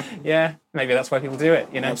 Yeah, maybe that's why people do it,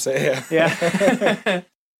 Absolutely, yeah.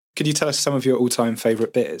 Could you tell us some of your all-time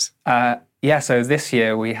favourite beers? So this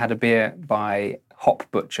year we had a beer by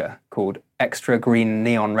Hop Butcher called Extra Green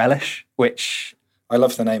Neon Relish, which... I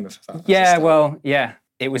love the name of that. Yeah.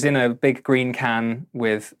 It was in a big green can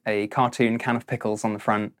with a cartoon can of pickles on the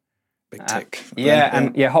front. Big tick.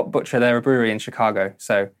 Hop Butcher, they're a brewery in Chicago,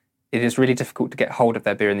 so it is really difficult to get hold of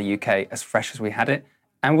their beer in the UK as fresh as we had it.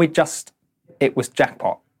 And it was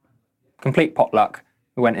jackpot. Complete potluck.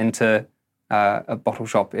 We went into a bottle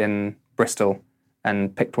shop in Bristol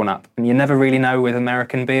and picked one up. And you never really know with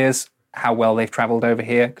American beers how well they've travelled over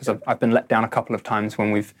here, because I've been let down a couple of times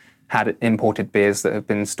when we've had imported beers that have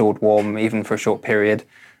been stored warm, even for a short period,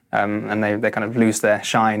 and they kind of lose their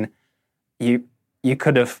shine. You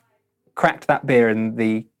could have cracked that beer in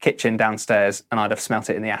the kitchen downstairs and I'd have smelt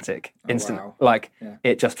it in the attic instantly. Wow.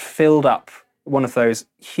 It just filled up one of those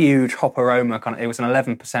huge hop aroma it was an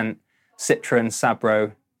 11% Citra and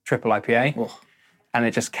Sabro triple IPA. Oh. And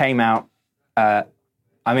it just came out.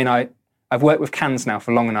 I've worked with cans now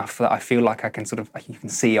for long enough that I feel like I can you can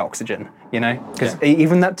see oxygen, because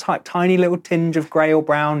even that tiny little tinge of grey or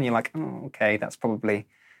brown, you're like, oh, okay, that's probably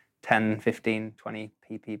 10, 15, 20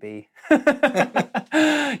 ppb,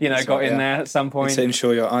 got in there at some point. To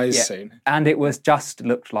ensure your eyes soon. And it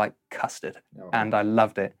looked like custard, and I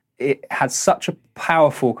loved it. It had such a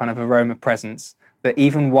powerful kind of aroma presence that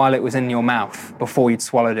even while it was in your mouth, before you'd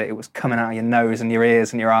swallowed it, it was coming out of your nose and your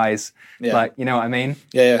ears and your eyes. Yeah. You know what I mean?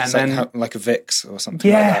 Yeah. And then, like a Vicks or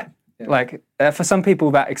something like that. Yeah. For some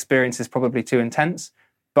people, that experience is probably too intense,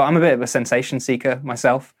 but I'm a bit of a sensation seeker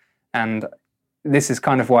myself, and this is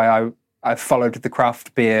kind of why I followed the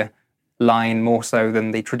craft beer line more so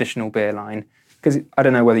than the traditional beer line, because I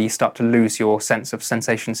don't know whether you start to lose your sense of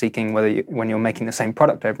sensation seeking, when you're making the same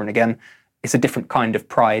product over and again. It's a different kind of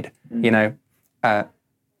pride,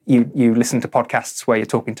 You listen to podcasts where you're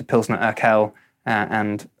talking to Pilsner Urquell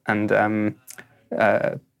and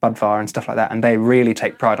Budvar and stuff like that, and they really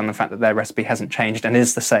take pride on the fact that their recipe hasn't changed and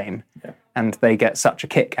is the same, and they get such a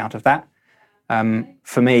kick out of that.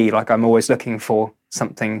 For me, I'm always looking for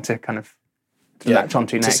something to kind of latch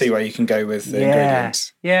onto next. To see where you can go with the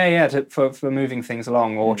ingredients. For moving things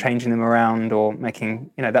along or changing them around or making,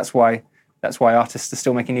 that's why artists are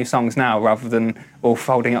still making new songs now, rather than all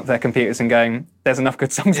folding up their computers and going, there's enough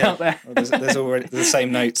good songs out there. Well, there's already the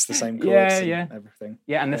same notes, the same chords, and everything.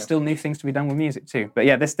 Yeah, and there's still new things to be done with music too. But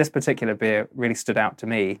this particular beer really stood out to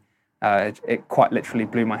me. It quite literally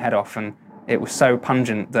blew my head off, and it was so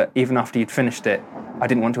pungent that even after you'd finished it, I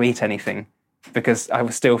didn't want to eat anything, because I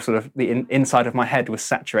was still sort of, the inside of my head was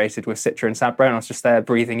saturated with Citra and Sabro, and I was just there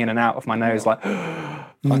breathing in and out of my nose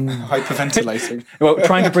hyperventilating. Well,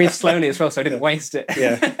 trying to breathe slowly as well, so I didn't waste it.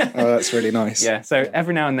 That's really nice. So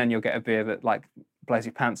every now and then you'll get a beer that blows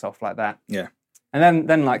your pants off like that. And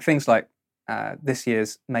then things like this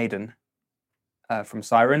year's Maiden from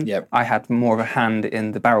Siren. I had more of a hand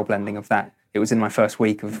in the barrel blending of that. It was in my first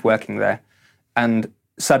week of working there, and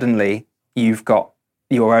suddenly you've got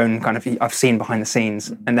your own kind of, I've seen behind the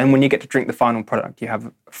scenes, and then when you get to drink the final product, you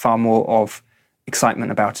have far more of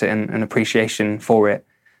excitement about it and appreciation for it,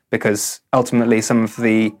 because ultimately some of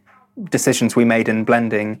the decisions we made in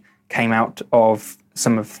blending came out of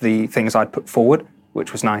some of the things I'd put forward,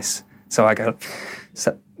 which was nice. So I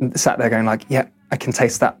sat there going I can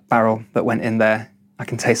taste that barrel that went in there. I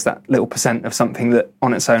can taste that little percent of something that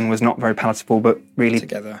on its own was not very palatable, but really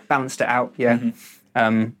together balanced it out.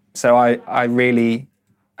 So I really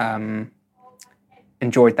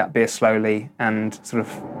enjoyed that beer slowly and sort of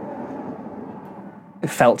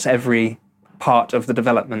felt every part of the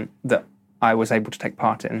development that I was able to take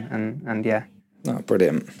part in, and yeah. Oh,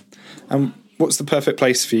 brilliant. And what's the perfect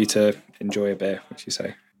place for you to enjoy a beer, would you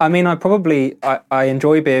say? I mean, I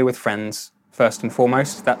enjoy beer with friends, first and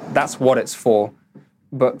foremost. That's what it's for.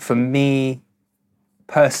 But for me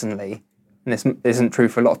personally, and this isn't true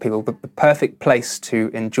for a lot of people, but the perfect place to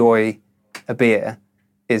enjoy a beer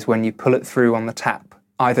is when you pull it through on the tap,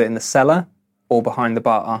 either in the cellar or behind the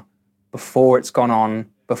bar, before it's gone on,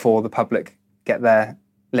 before the public get their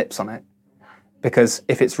lips on it. Because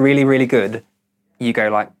if it's really, really good, you go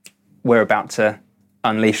like, we're about to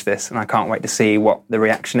unleash this and I can't wait to see what the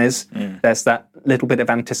reaction is. There's that little bit of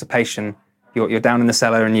anticipation. You're down in the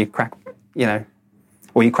cellar and you crack,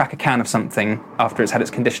 or you crack a can of something after it's had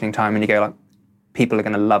its conditioning time and you go like, people are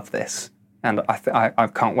going to love this. And I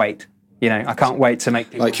can't wait. I can't wait to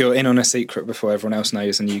make people... Like you're in on a secret before everyone else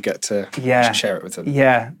knows and you get to share it with them.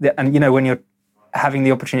 Yeah. And, when you're having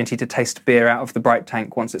the opportunity to taste beer out of the bright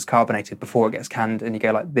tank once it's carbonated before it gets canned and you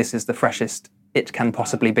go like, this is the freshest it can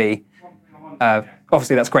possibly be.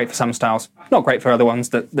 Obviously, that's great for some styles. Not great for other ones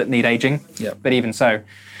that need aging. Yeah. But even so,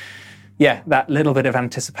 yeah, that little bit of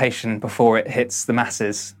anticipation before it hits the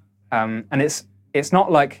masses. And it's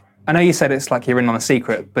not like... I know you said it's like you're in on a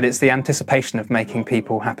secret, but it's the anticipation of making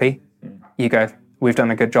people happy. You go, we've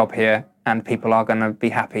done a good job here, and people are going to be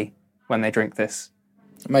happy when they drink this.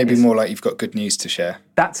 Maybe more like you've got good news to share.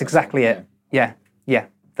 That's exactly it. Yeah,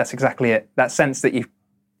 that's exactly it. That sense that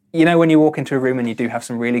when you walk into a room and you do have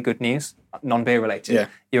some really good news, non-beer related,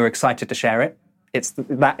 you're excited to share it. It's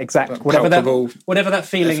that exact, whatever that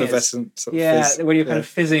feeling is. Yeah, when you're kind of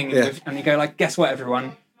fizzing and you go like, guess what,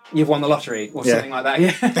 everyone? You've won the lottery or something like that.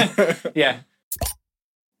 Yeah. Yeah.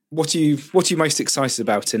 What are you most excited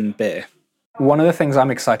about in beer? One of the things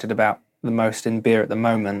I'm excited about the most in beer at the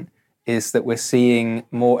moment is that we're seeing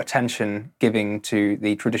more attention giving to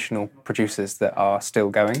the traditional producers that are still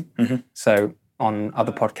going. Mm-hmm. So on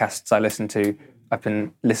other podcasts I listen to, I've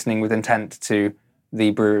been listening with intent to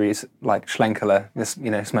the breweries like Schlenkerla, this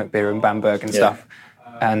Smoke Beer and Bamberg and stuff,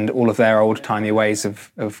 and all of their old-timey ways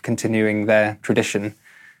of continuing their tradition.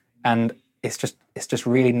 And it's just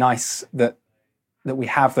really nice that we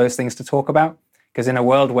have those things to talk about, because in a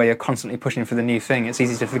world where you're constantly pushing for the new thing, it's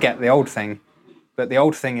easy to forget the old thing. But the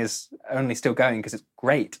old thing is only still going because it's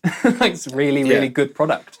great. It's really, really good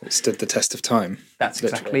product. It stood the test of time. That's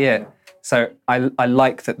exactly it. So I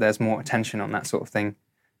like that there's more attention on that sort of thing.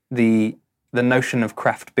 The notion of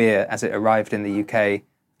craft beer as it arrived in the UK,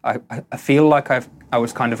 I feel like I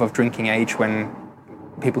was kind of drinking age when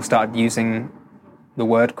people started using the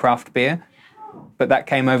word craft beer, but that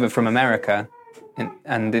came over from America,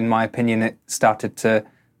 and in my opinion it started to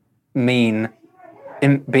mean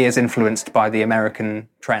beers influenced by the American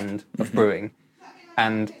trend of brewing,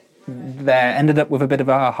 and there ended up with a bit of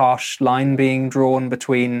a harsh line being drawn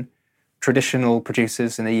between traditional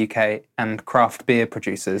producers in the UK and craft beer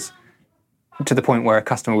producers, to the point where a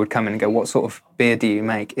customer would come in and go, what sort of beer do you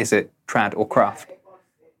make? Is it trad or craft?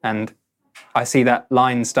 And I see that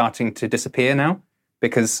line starting to disappear now,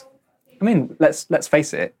 because, let's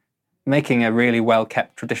face it, making a really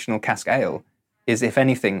well-kept traditional cask ale is, if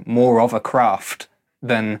anything, more of a craft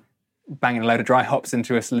than banging a load of dry hops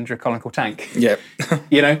into a cylindrical tank. Yeah.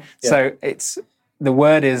 So the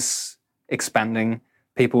word is expanding.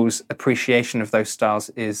 People's appreciation of those styles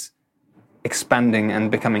is expanding and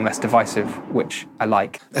becoming less divisive, which I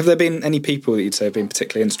like. Have there been any people that you'd say have been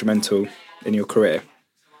particularly instrumental in your career?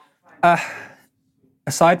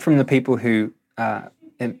 Aside from the people who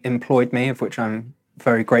employed me, of which I'm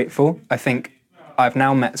very grateful, I think I've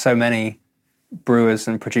now met so many brewers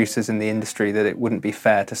and producers in the industry that it wouldn't be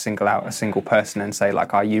fair to single out a single person and say,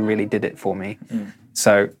 like, you really did it for me.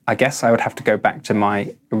 So I guess I would have to go back to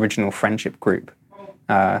my original friendship group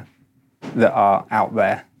that are out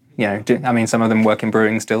there. Some of them work in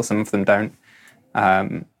brewing still, some of them don't.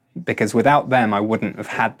 Because without them, I wouldn't have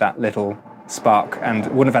had that little spark and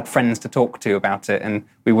wouldn't have had friends to talk to about it, and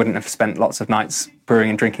we wouldn't have spent lots of nights brewing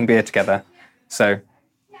and drinking beer together. So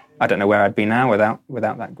I don't know where I'd be now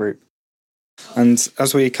without that group. And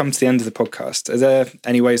as we come to the end of the podcast, are there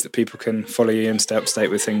any ways that people can follow you and stay up to date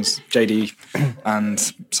with things, JD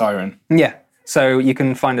and Siren? Yeah, so you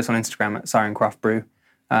can find us on Instagram at Siren Craft Brew.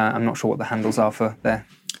 I'm not sure what the handles are for there.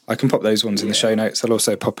 I can pop those ones in the show notes. I'll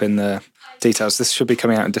also pop in the details. This should be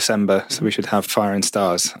coming out in December, so we should have Fire and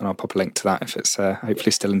Stars, and I'll pop a link to that if it's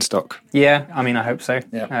hopefully still in stock. Yeah, I hope so.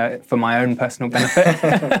 Yeah. For my own personal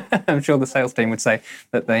benefit. I'm sure the sales team would say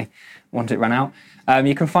that they want it run out.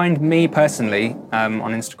 You can find me personally on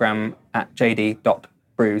Instagram at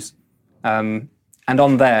jd.brews. And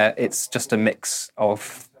on there, it's just a mix of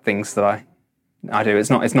things that I do. It's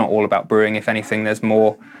not all about brewing. If anything, there's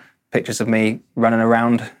more pictures of me running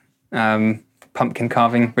around, pumpkin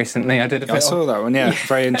carving recently. I did a bit. I saw that one, yeah.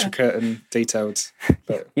 Very intricate and detailed.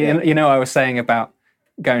 But, I was saying about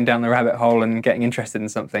going down the rabbit hole and getting interested in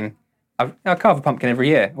something. I carve a pumpkin every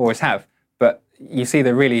year, always have. But you see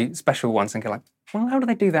the really special ones and go like, well, how do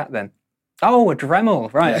they do that then? Oh, a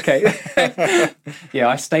Dremel, right? Okay. Yeah,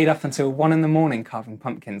 I stayed up until 1 a.m. carving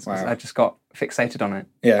pumpkins because I just got fixated on it.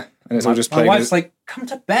 Yeah, and it's all just playing. My wife's like, "Come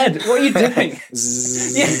to bed. What are you doing?"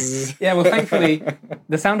 Yeah. Well, thankfully,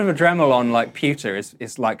 the sound of a Dremel on like pewter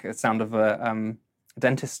is like the sound of a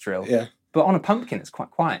dentist's drill. Yeah. But on a pumpkin, it's quite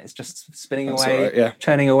quiet. It's just spinning That's away, all right, yeah.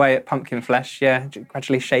 churning away at pumpkin flesh. Yeah,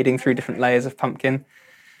 gradually shading through different layers of pumpkin.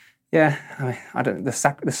 Yeah, I mean, I don't the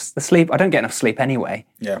sleep. I don't get enough sleep anyway.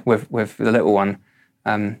 Yeah. With the little one,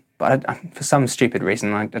 but for some stupid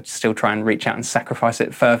reason, I still try and reach out and sacrifice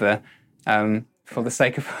it further, for the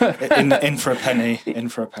sake of in for a penny, in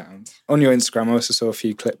for a pound. On your Instagram, I also saw a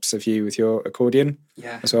few clips of you with your accordion.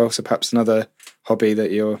 Yeah. As well, so perhaps another hobby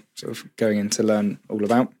that you're sort of going in to learn all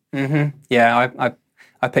about. Mm-hmm. Yeah,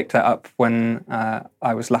 I picked that up when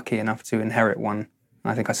I was lucky enough to inherit one.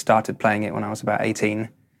 I think I started playing it when I was about 18.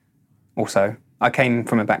 Also, I came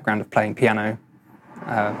from a background of playing piano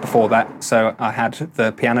before that, so I had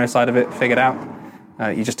the piano side of it figured out.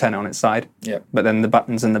 You just turn it on its side. Yeah. But then the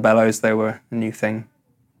buttons and the bellows, they were a new thing.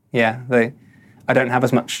 Yeah, I don't have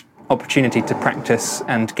as much opportunity to practice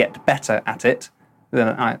and get better at it than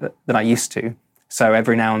I used to. So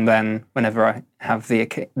every now and then, whenever I have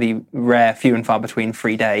the rare, few and far between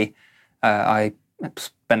free day, I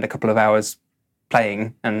spend a couple of hours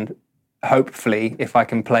playing, and hopefully, if I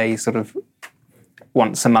can play sort of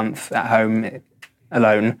once a month at home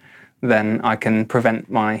alone, then I can prevent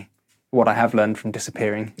what I have learned from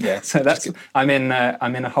disappearing. Yeah. So I'm in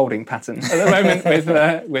a holding pattern at the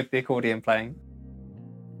moment with the accordion playing.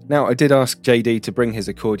 Now, I did ask JD to bring his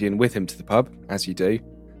accordion with him to the pub, as you do.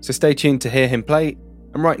 So stay tuned to hear him play.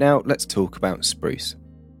 And right now, let's talk about spruce.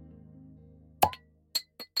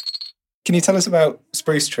 Can you tell us about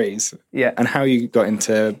spruce trees? Yeah. And how you got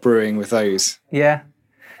into brewing with those? Yeah.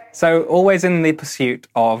 So always in the pursuit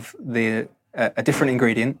of a different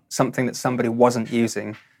ingredient, something that somebody wasn't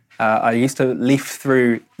using. I used to leaf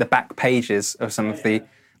through the back pages of some of the,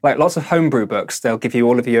 like lots of homebrew books. They'll give you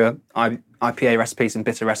all of your IPA recipes and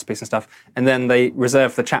bitter recipes and stuff, and then they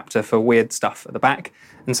reserve the chapter for weird stuff at the back.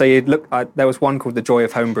 And so you'd look. There was one called "The Joy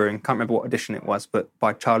of Homebrewing." Can't remember what edition it was, but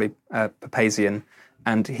by Charlie Papazian,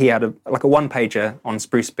 and he had a one-pager on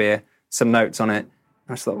spruce beer, some notes on it. And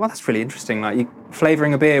I just thought, well, that's really interesting. Like you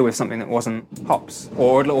flavouring a beer with something that wasn't hops,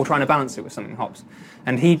 or trying to balance it with something hops.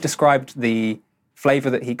 And he described the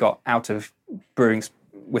flavour that he got out of brewing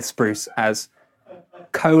with spruce as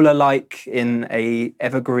cola-like in a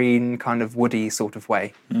evergreen kind of woody sort of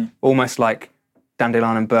way, almost like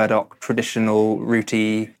dandelion and burdock, traditional,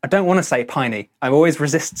 rooty. I don't want to say piney. I always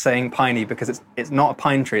resist saying piney because it's not a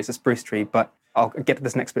pine tree, it's a spruce tree, but I'll get to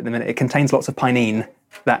this next bit in a minute. It contains lots of pinene,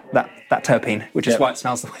 that terpene, which is why it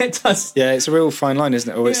smells the way it does. Yeah, it's a real fine line,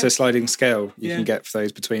 isn't it? Or it's a sliding scale you can get for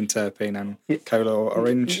those between terpene and cola or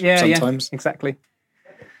orange sometimes. Yeah, exactly.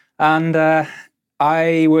 And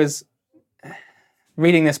I was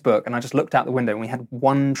reading this book and I just looked out the window and we had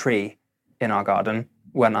one tree in our garden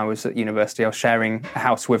when I was at university. I was sharing a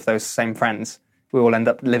house with those same friends. We all ended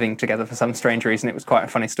up living together for some strange reason. It was quite a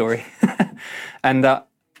funny story. And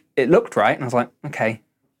it looked right. And I was like, okay,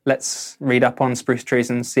 let's read up on spruce trees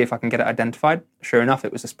and see if I can get it identified. Sure enough,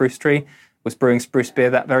 it was a spruce tree. Was brewing spruce beer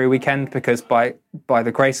that very weekend because by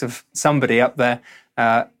the grace of somebody up there,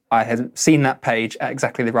 I had seen that page at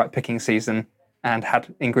exactly the right picking season and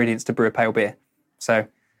had ingredients to brew a pale beer. So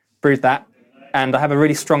brewed that. And I have a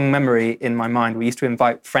really strong memory in my mind. We used to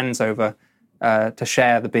invite friends over to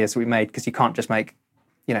share the beers that we made because you can't just make,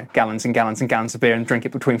 gallons and gallons and gallons of beer and drink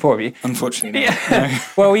it between four of you. Unfortunately. Yeah.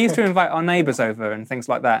 Well, we used to invite our neighbours over and things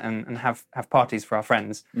like that and have parties for our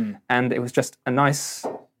friends. And it was just a nice,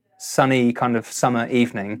 sunny kind of summer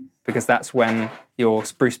evening because that's when your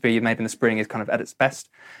spruce beer you made in the spring is kind of at its best.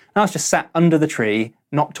 And I was just sat under the tree,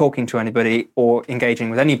 not talking to anybody or engaging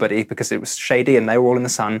with anybody because it was shady and they were all in the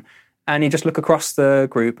sun. And you just look across the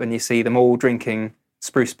group and you see them all drinking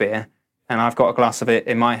spruce beer. And I've got a glass of it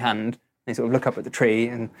in my hand. And you sort of look up at the tree.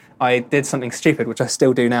 And I did something stupid, which I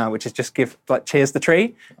still do now, which is just give, cheers the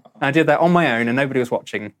tree. And I did that on my own and nobody was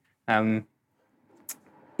watching. So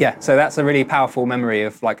that's a really powerful memory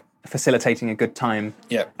of facilitating a good time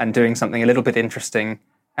and doing something a little bit interesting.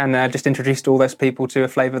 And just introduced all those people to a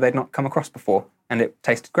flavour they'd not come across before. And it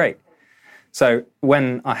tasted great. So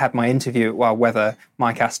when I had my interview at Wild Weather,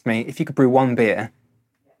 Mike asked me, if you could brew one beer,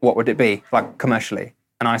 what would it be, commercially?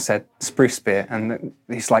 And I said, spruce beer. And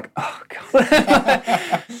he's like, oh, God.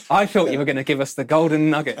 I thought you were going to give us the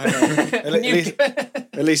golden nugget.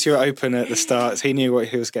 At least you were open at the start. He knew what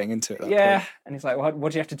he was getting into at that point. And he's like,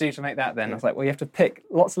 what do you have to do to make that then? I was like, well, you have to pick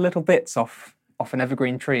lots of little bits off an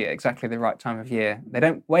evergreen tree at exactly the right time of year. They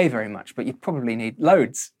don't weigh very much, but you probably need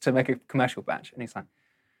loads to make a commercial batch. And he's like,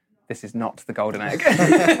 this is not the golden egg.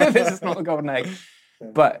 This is not the golden egg.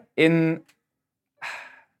 But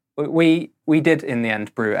we did in the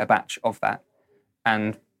end brew a batch of that,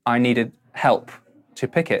 and I needed help to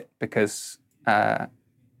pick it because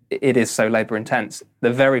it is so labour intense.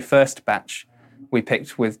 The very first batch we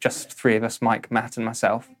picked with just 3 of us, Mike, Matt and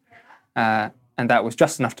myself, and that was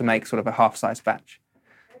just enough to make sort of a half-sized batch.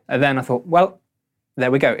 And then I thought, well,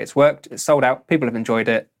 there we go, it's worked, it's sold out, people have enjoyed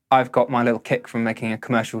it, I've got my little kick from making a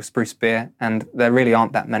commercial spruce beer, and there really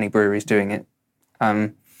aren't that many breweries doing it.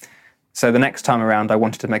 So the next time around, I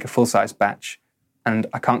wanted to make a full-size batch, and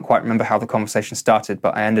I can't quite remember how the conversation started,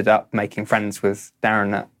 but I ended up making friends with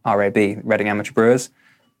Darren at RAB, Reading Amateur Brewers,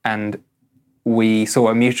 and we saw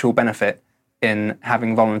a mutual benefit in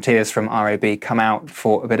having volunteers from RAB come out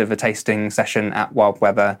for a bit of a tasting session at Wild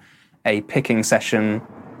Weather, a picking session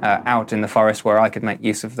out in the forest where I could make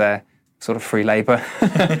use of their sort of free labour,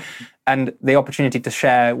 and the opportunity to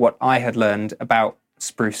share what I had learned about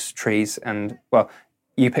spruce trees and, well,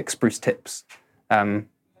 you pick spruce tips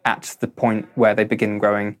at the point where they begin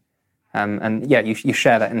growing. You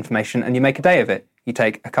share that information and you make a day of it. You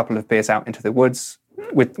take a couple of beers out into the woods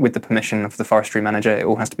with the permission of the forestry manager. It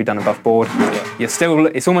all has to be done above board. It's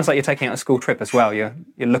almost like you're taking out a school trip as well. You're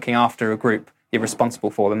looking after a group. You're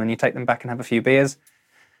responsible for them, and you take them back and have a few beers.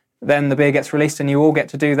 Then the beer gets released and you all get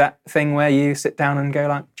to do that thing where you sit down and go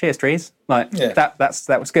like, cheers, trees.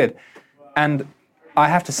 That was good. And I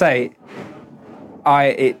have to say,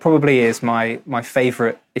 it probably is my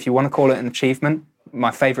favourite, if you want to call it an achievement,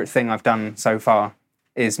 my favourite thing I've done so far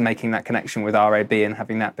is making that connection with RAB and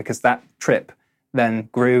having that, because that trip then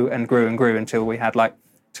grew and grew and grew until we had like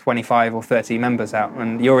 25 or 30 members out.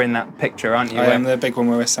 And you're in that picture, aren't you? I am the big one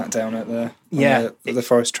where we're sat down at the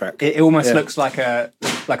forest track. It almost looks like a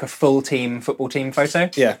full team, football team photo.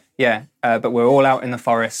 Yeah. But we're all out in the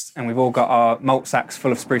forest and we've all got our malt sacks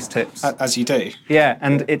full of spruce tips. As you do. Yeah,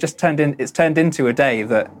 and it's turned into a day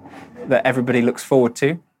that everybody looks forward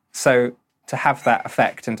to. So to have that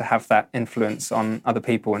effect and to have that influence on other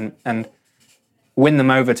people and win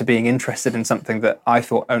them over to being interested in something that I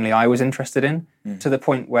thought only I was interested in, to the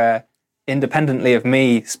point where, independently of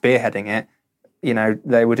me spearheading it,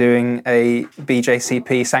 they were doing a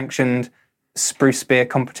BJCP sanctioned spruce beer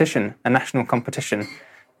competition, a national competition,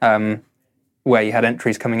 where you had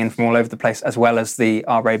entries coming in from all over the place, as well as the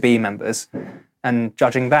RAB members. And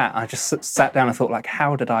judging that, I just sat down and thought, like,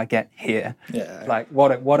 how did I get here? Yeah. Like,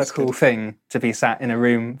 what a cool thing to be sat in a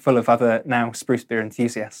room full of other now spruce beer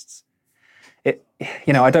enthusiasts.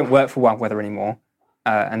 I don't work for Wild Weather anymore,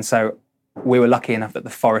 and so we were lucky enough that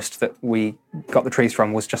the forest that we got the trees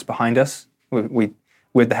from was just behind us. We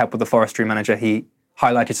with the help of the forestry manager, he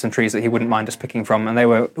highlighted some trees that he wouldn't mind us picking from, and they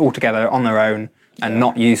were all together on their own and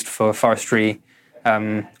not used for forestry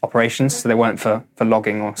operations, so they weren't for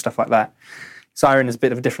logging or stuff like that. Siren is a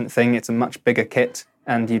bit of a different thing. It's a much bigger kit,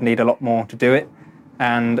 and you'd need a lot more to do it.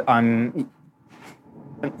 And I'm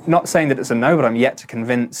not saying that it's a no, but I'm yet to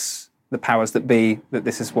convince the powers that be that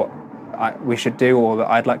this is what we should do, or that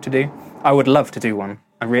I'd like to do. I would love to do one.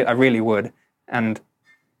 I really would. And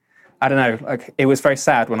I don't know, like, it was very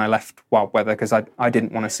sad when I left Wild Weather because I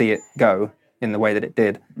didn't want to see it go in the way that it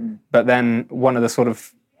did. But then one of the sort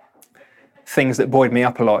of things that buoyed me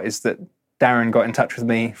up a lot is that Darren got in touch with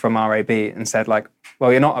me from RAB and said, like,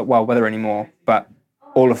 well, you're not at Wild Weather anymore, but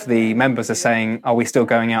all of the members are saying, are we still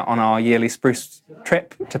going out on our yearly spruce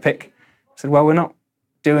trip to pick? I said, well, we're not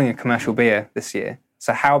doing a commercial beer this year,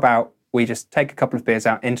 so how about we just take a couple of beers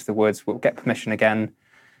out into the woods, we'll get permission again,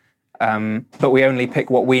 but we only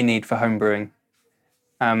pick what we need for home brewing.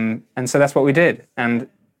 And so that's what we did, and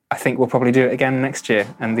I think we'll probably do it again next year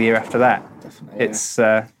and the year after that. Definitely, it's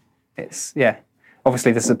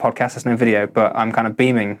obviously this is a podcast, there's no video, but I'm kind of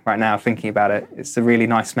beaming right now thinking about it. It's a really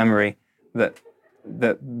nice memory that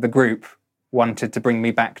the group wanted to bring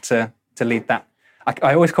me back to lead that.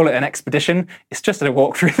 I always call it an expedition. It's just a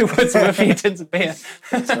walk through the woods with a few tins of beer.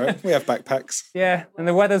 That's all right. We have backpacks. Yeah, and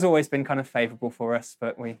the weather's always been kind of favourable for us,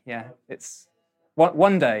 but it's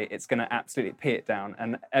one day it's going to absolutely pee it down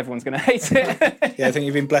and everyone's going to hate it. Yeah, I think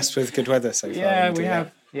you've been blessed with good weather so far. Yeah, we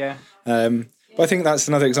have. Yeah. But I think that's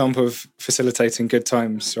another example of facilitating good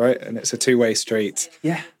times, right? And it's a two-way street.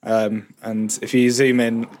 Yeah. And if you zoom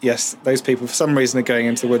in, yes, those people for some reason are going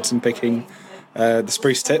into the woods and picking the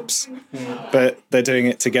spruce tips, but they're doing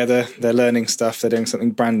it together. They're learning stuff. They're doing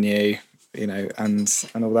something brand new, and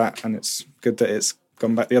all that. And it's good that it's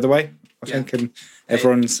gone back the other way, I think, and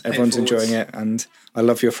everyone's enjoying it. And I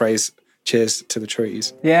love your phrase, "Cheers to the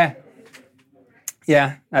trees." Yeah.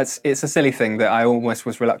 It's a silly thing that I almost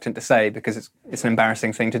was reluctant to say because it's an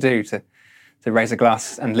embarrassing thing to do, to raise a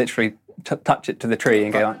glass and literally touch it to the tree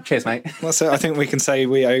and go like, "Cheers, mate." Well, so I think we can say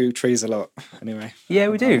we owe trees a lot anyway. Yeah,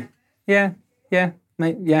 we do. Yeah,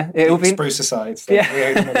 mate. Yeah, it'll be spruce aside. So we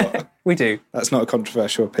owe them a lot. We do. That's not a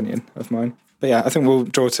controversial opinion of mine. But yeah, I think we'll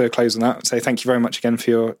draw to a close on that. So thank you very much again for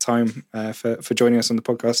your time, for joining us on the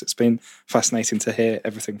podcast. It's been fascinating to hear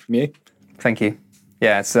everything from you. Thank you.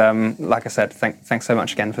 Yeah, it's like I said, thanks so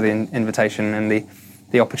much again for the invitation and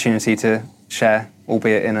the opportunity to share,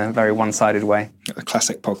 albeit in a very one-sided way. A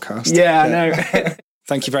classic podcast. Yeah, I know.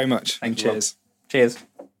 Thank you very much. Thank you. Cheers. Cheers.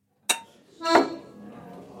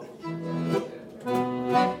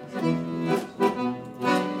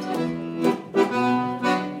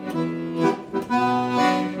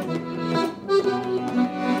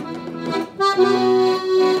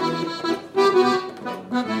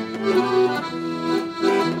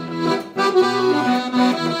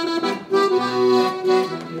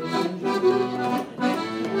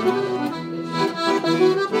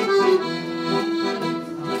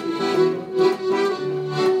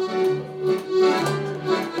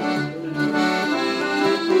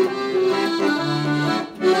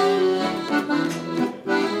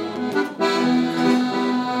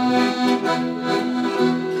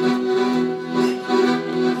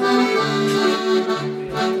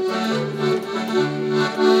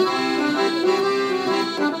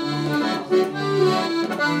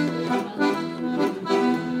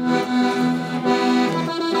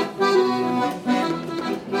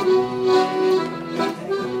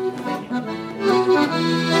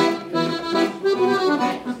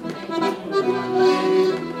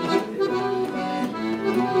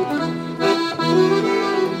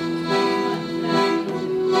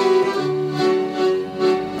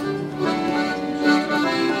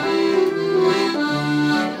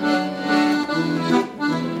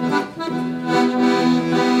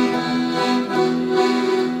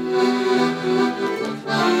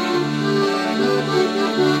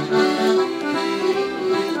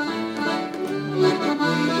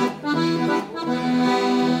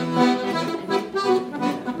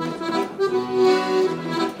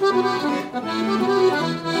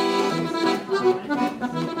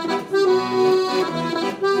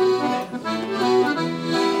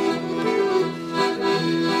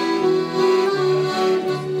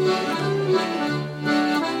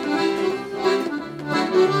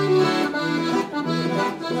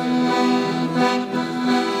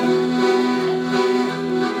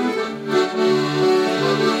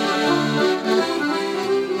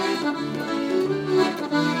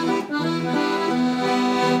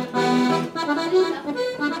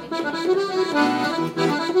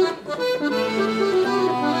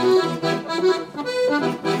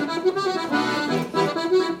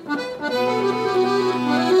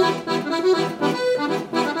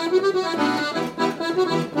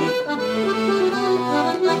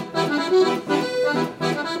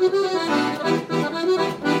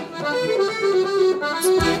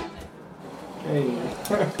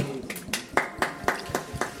 Hey.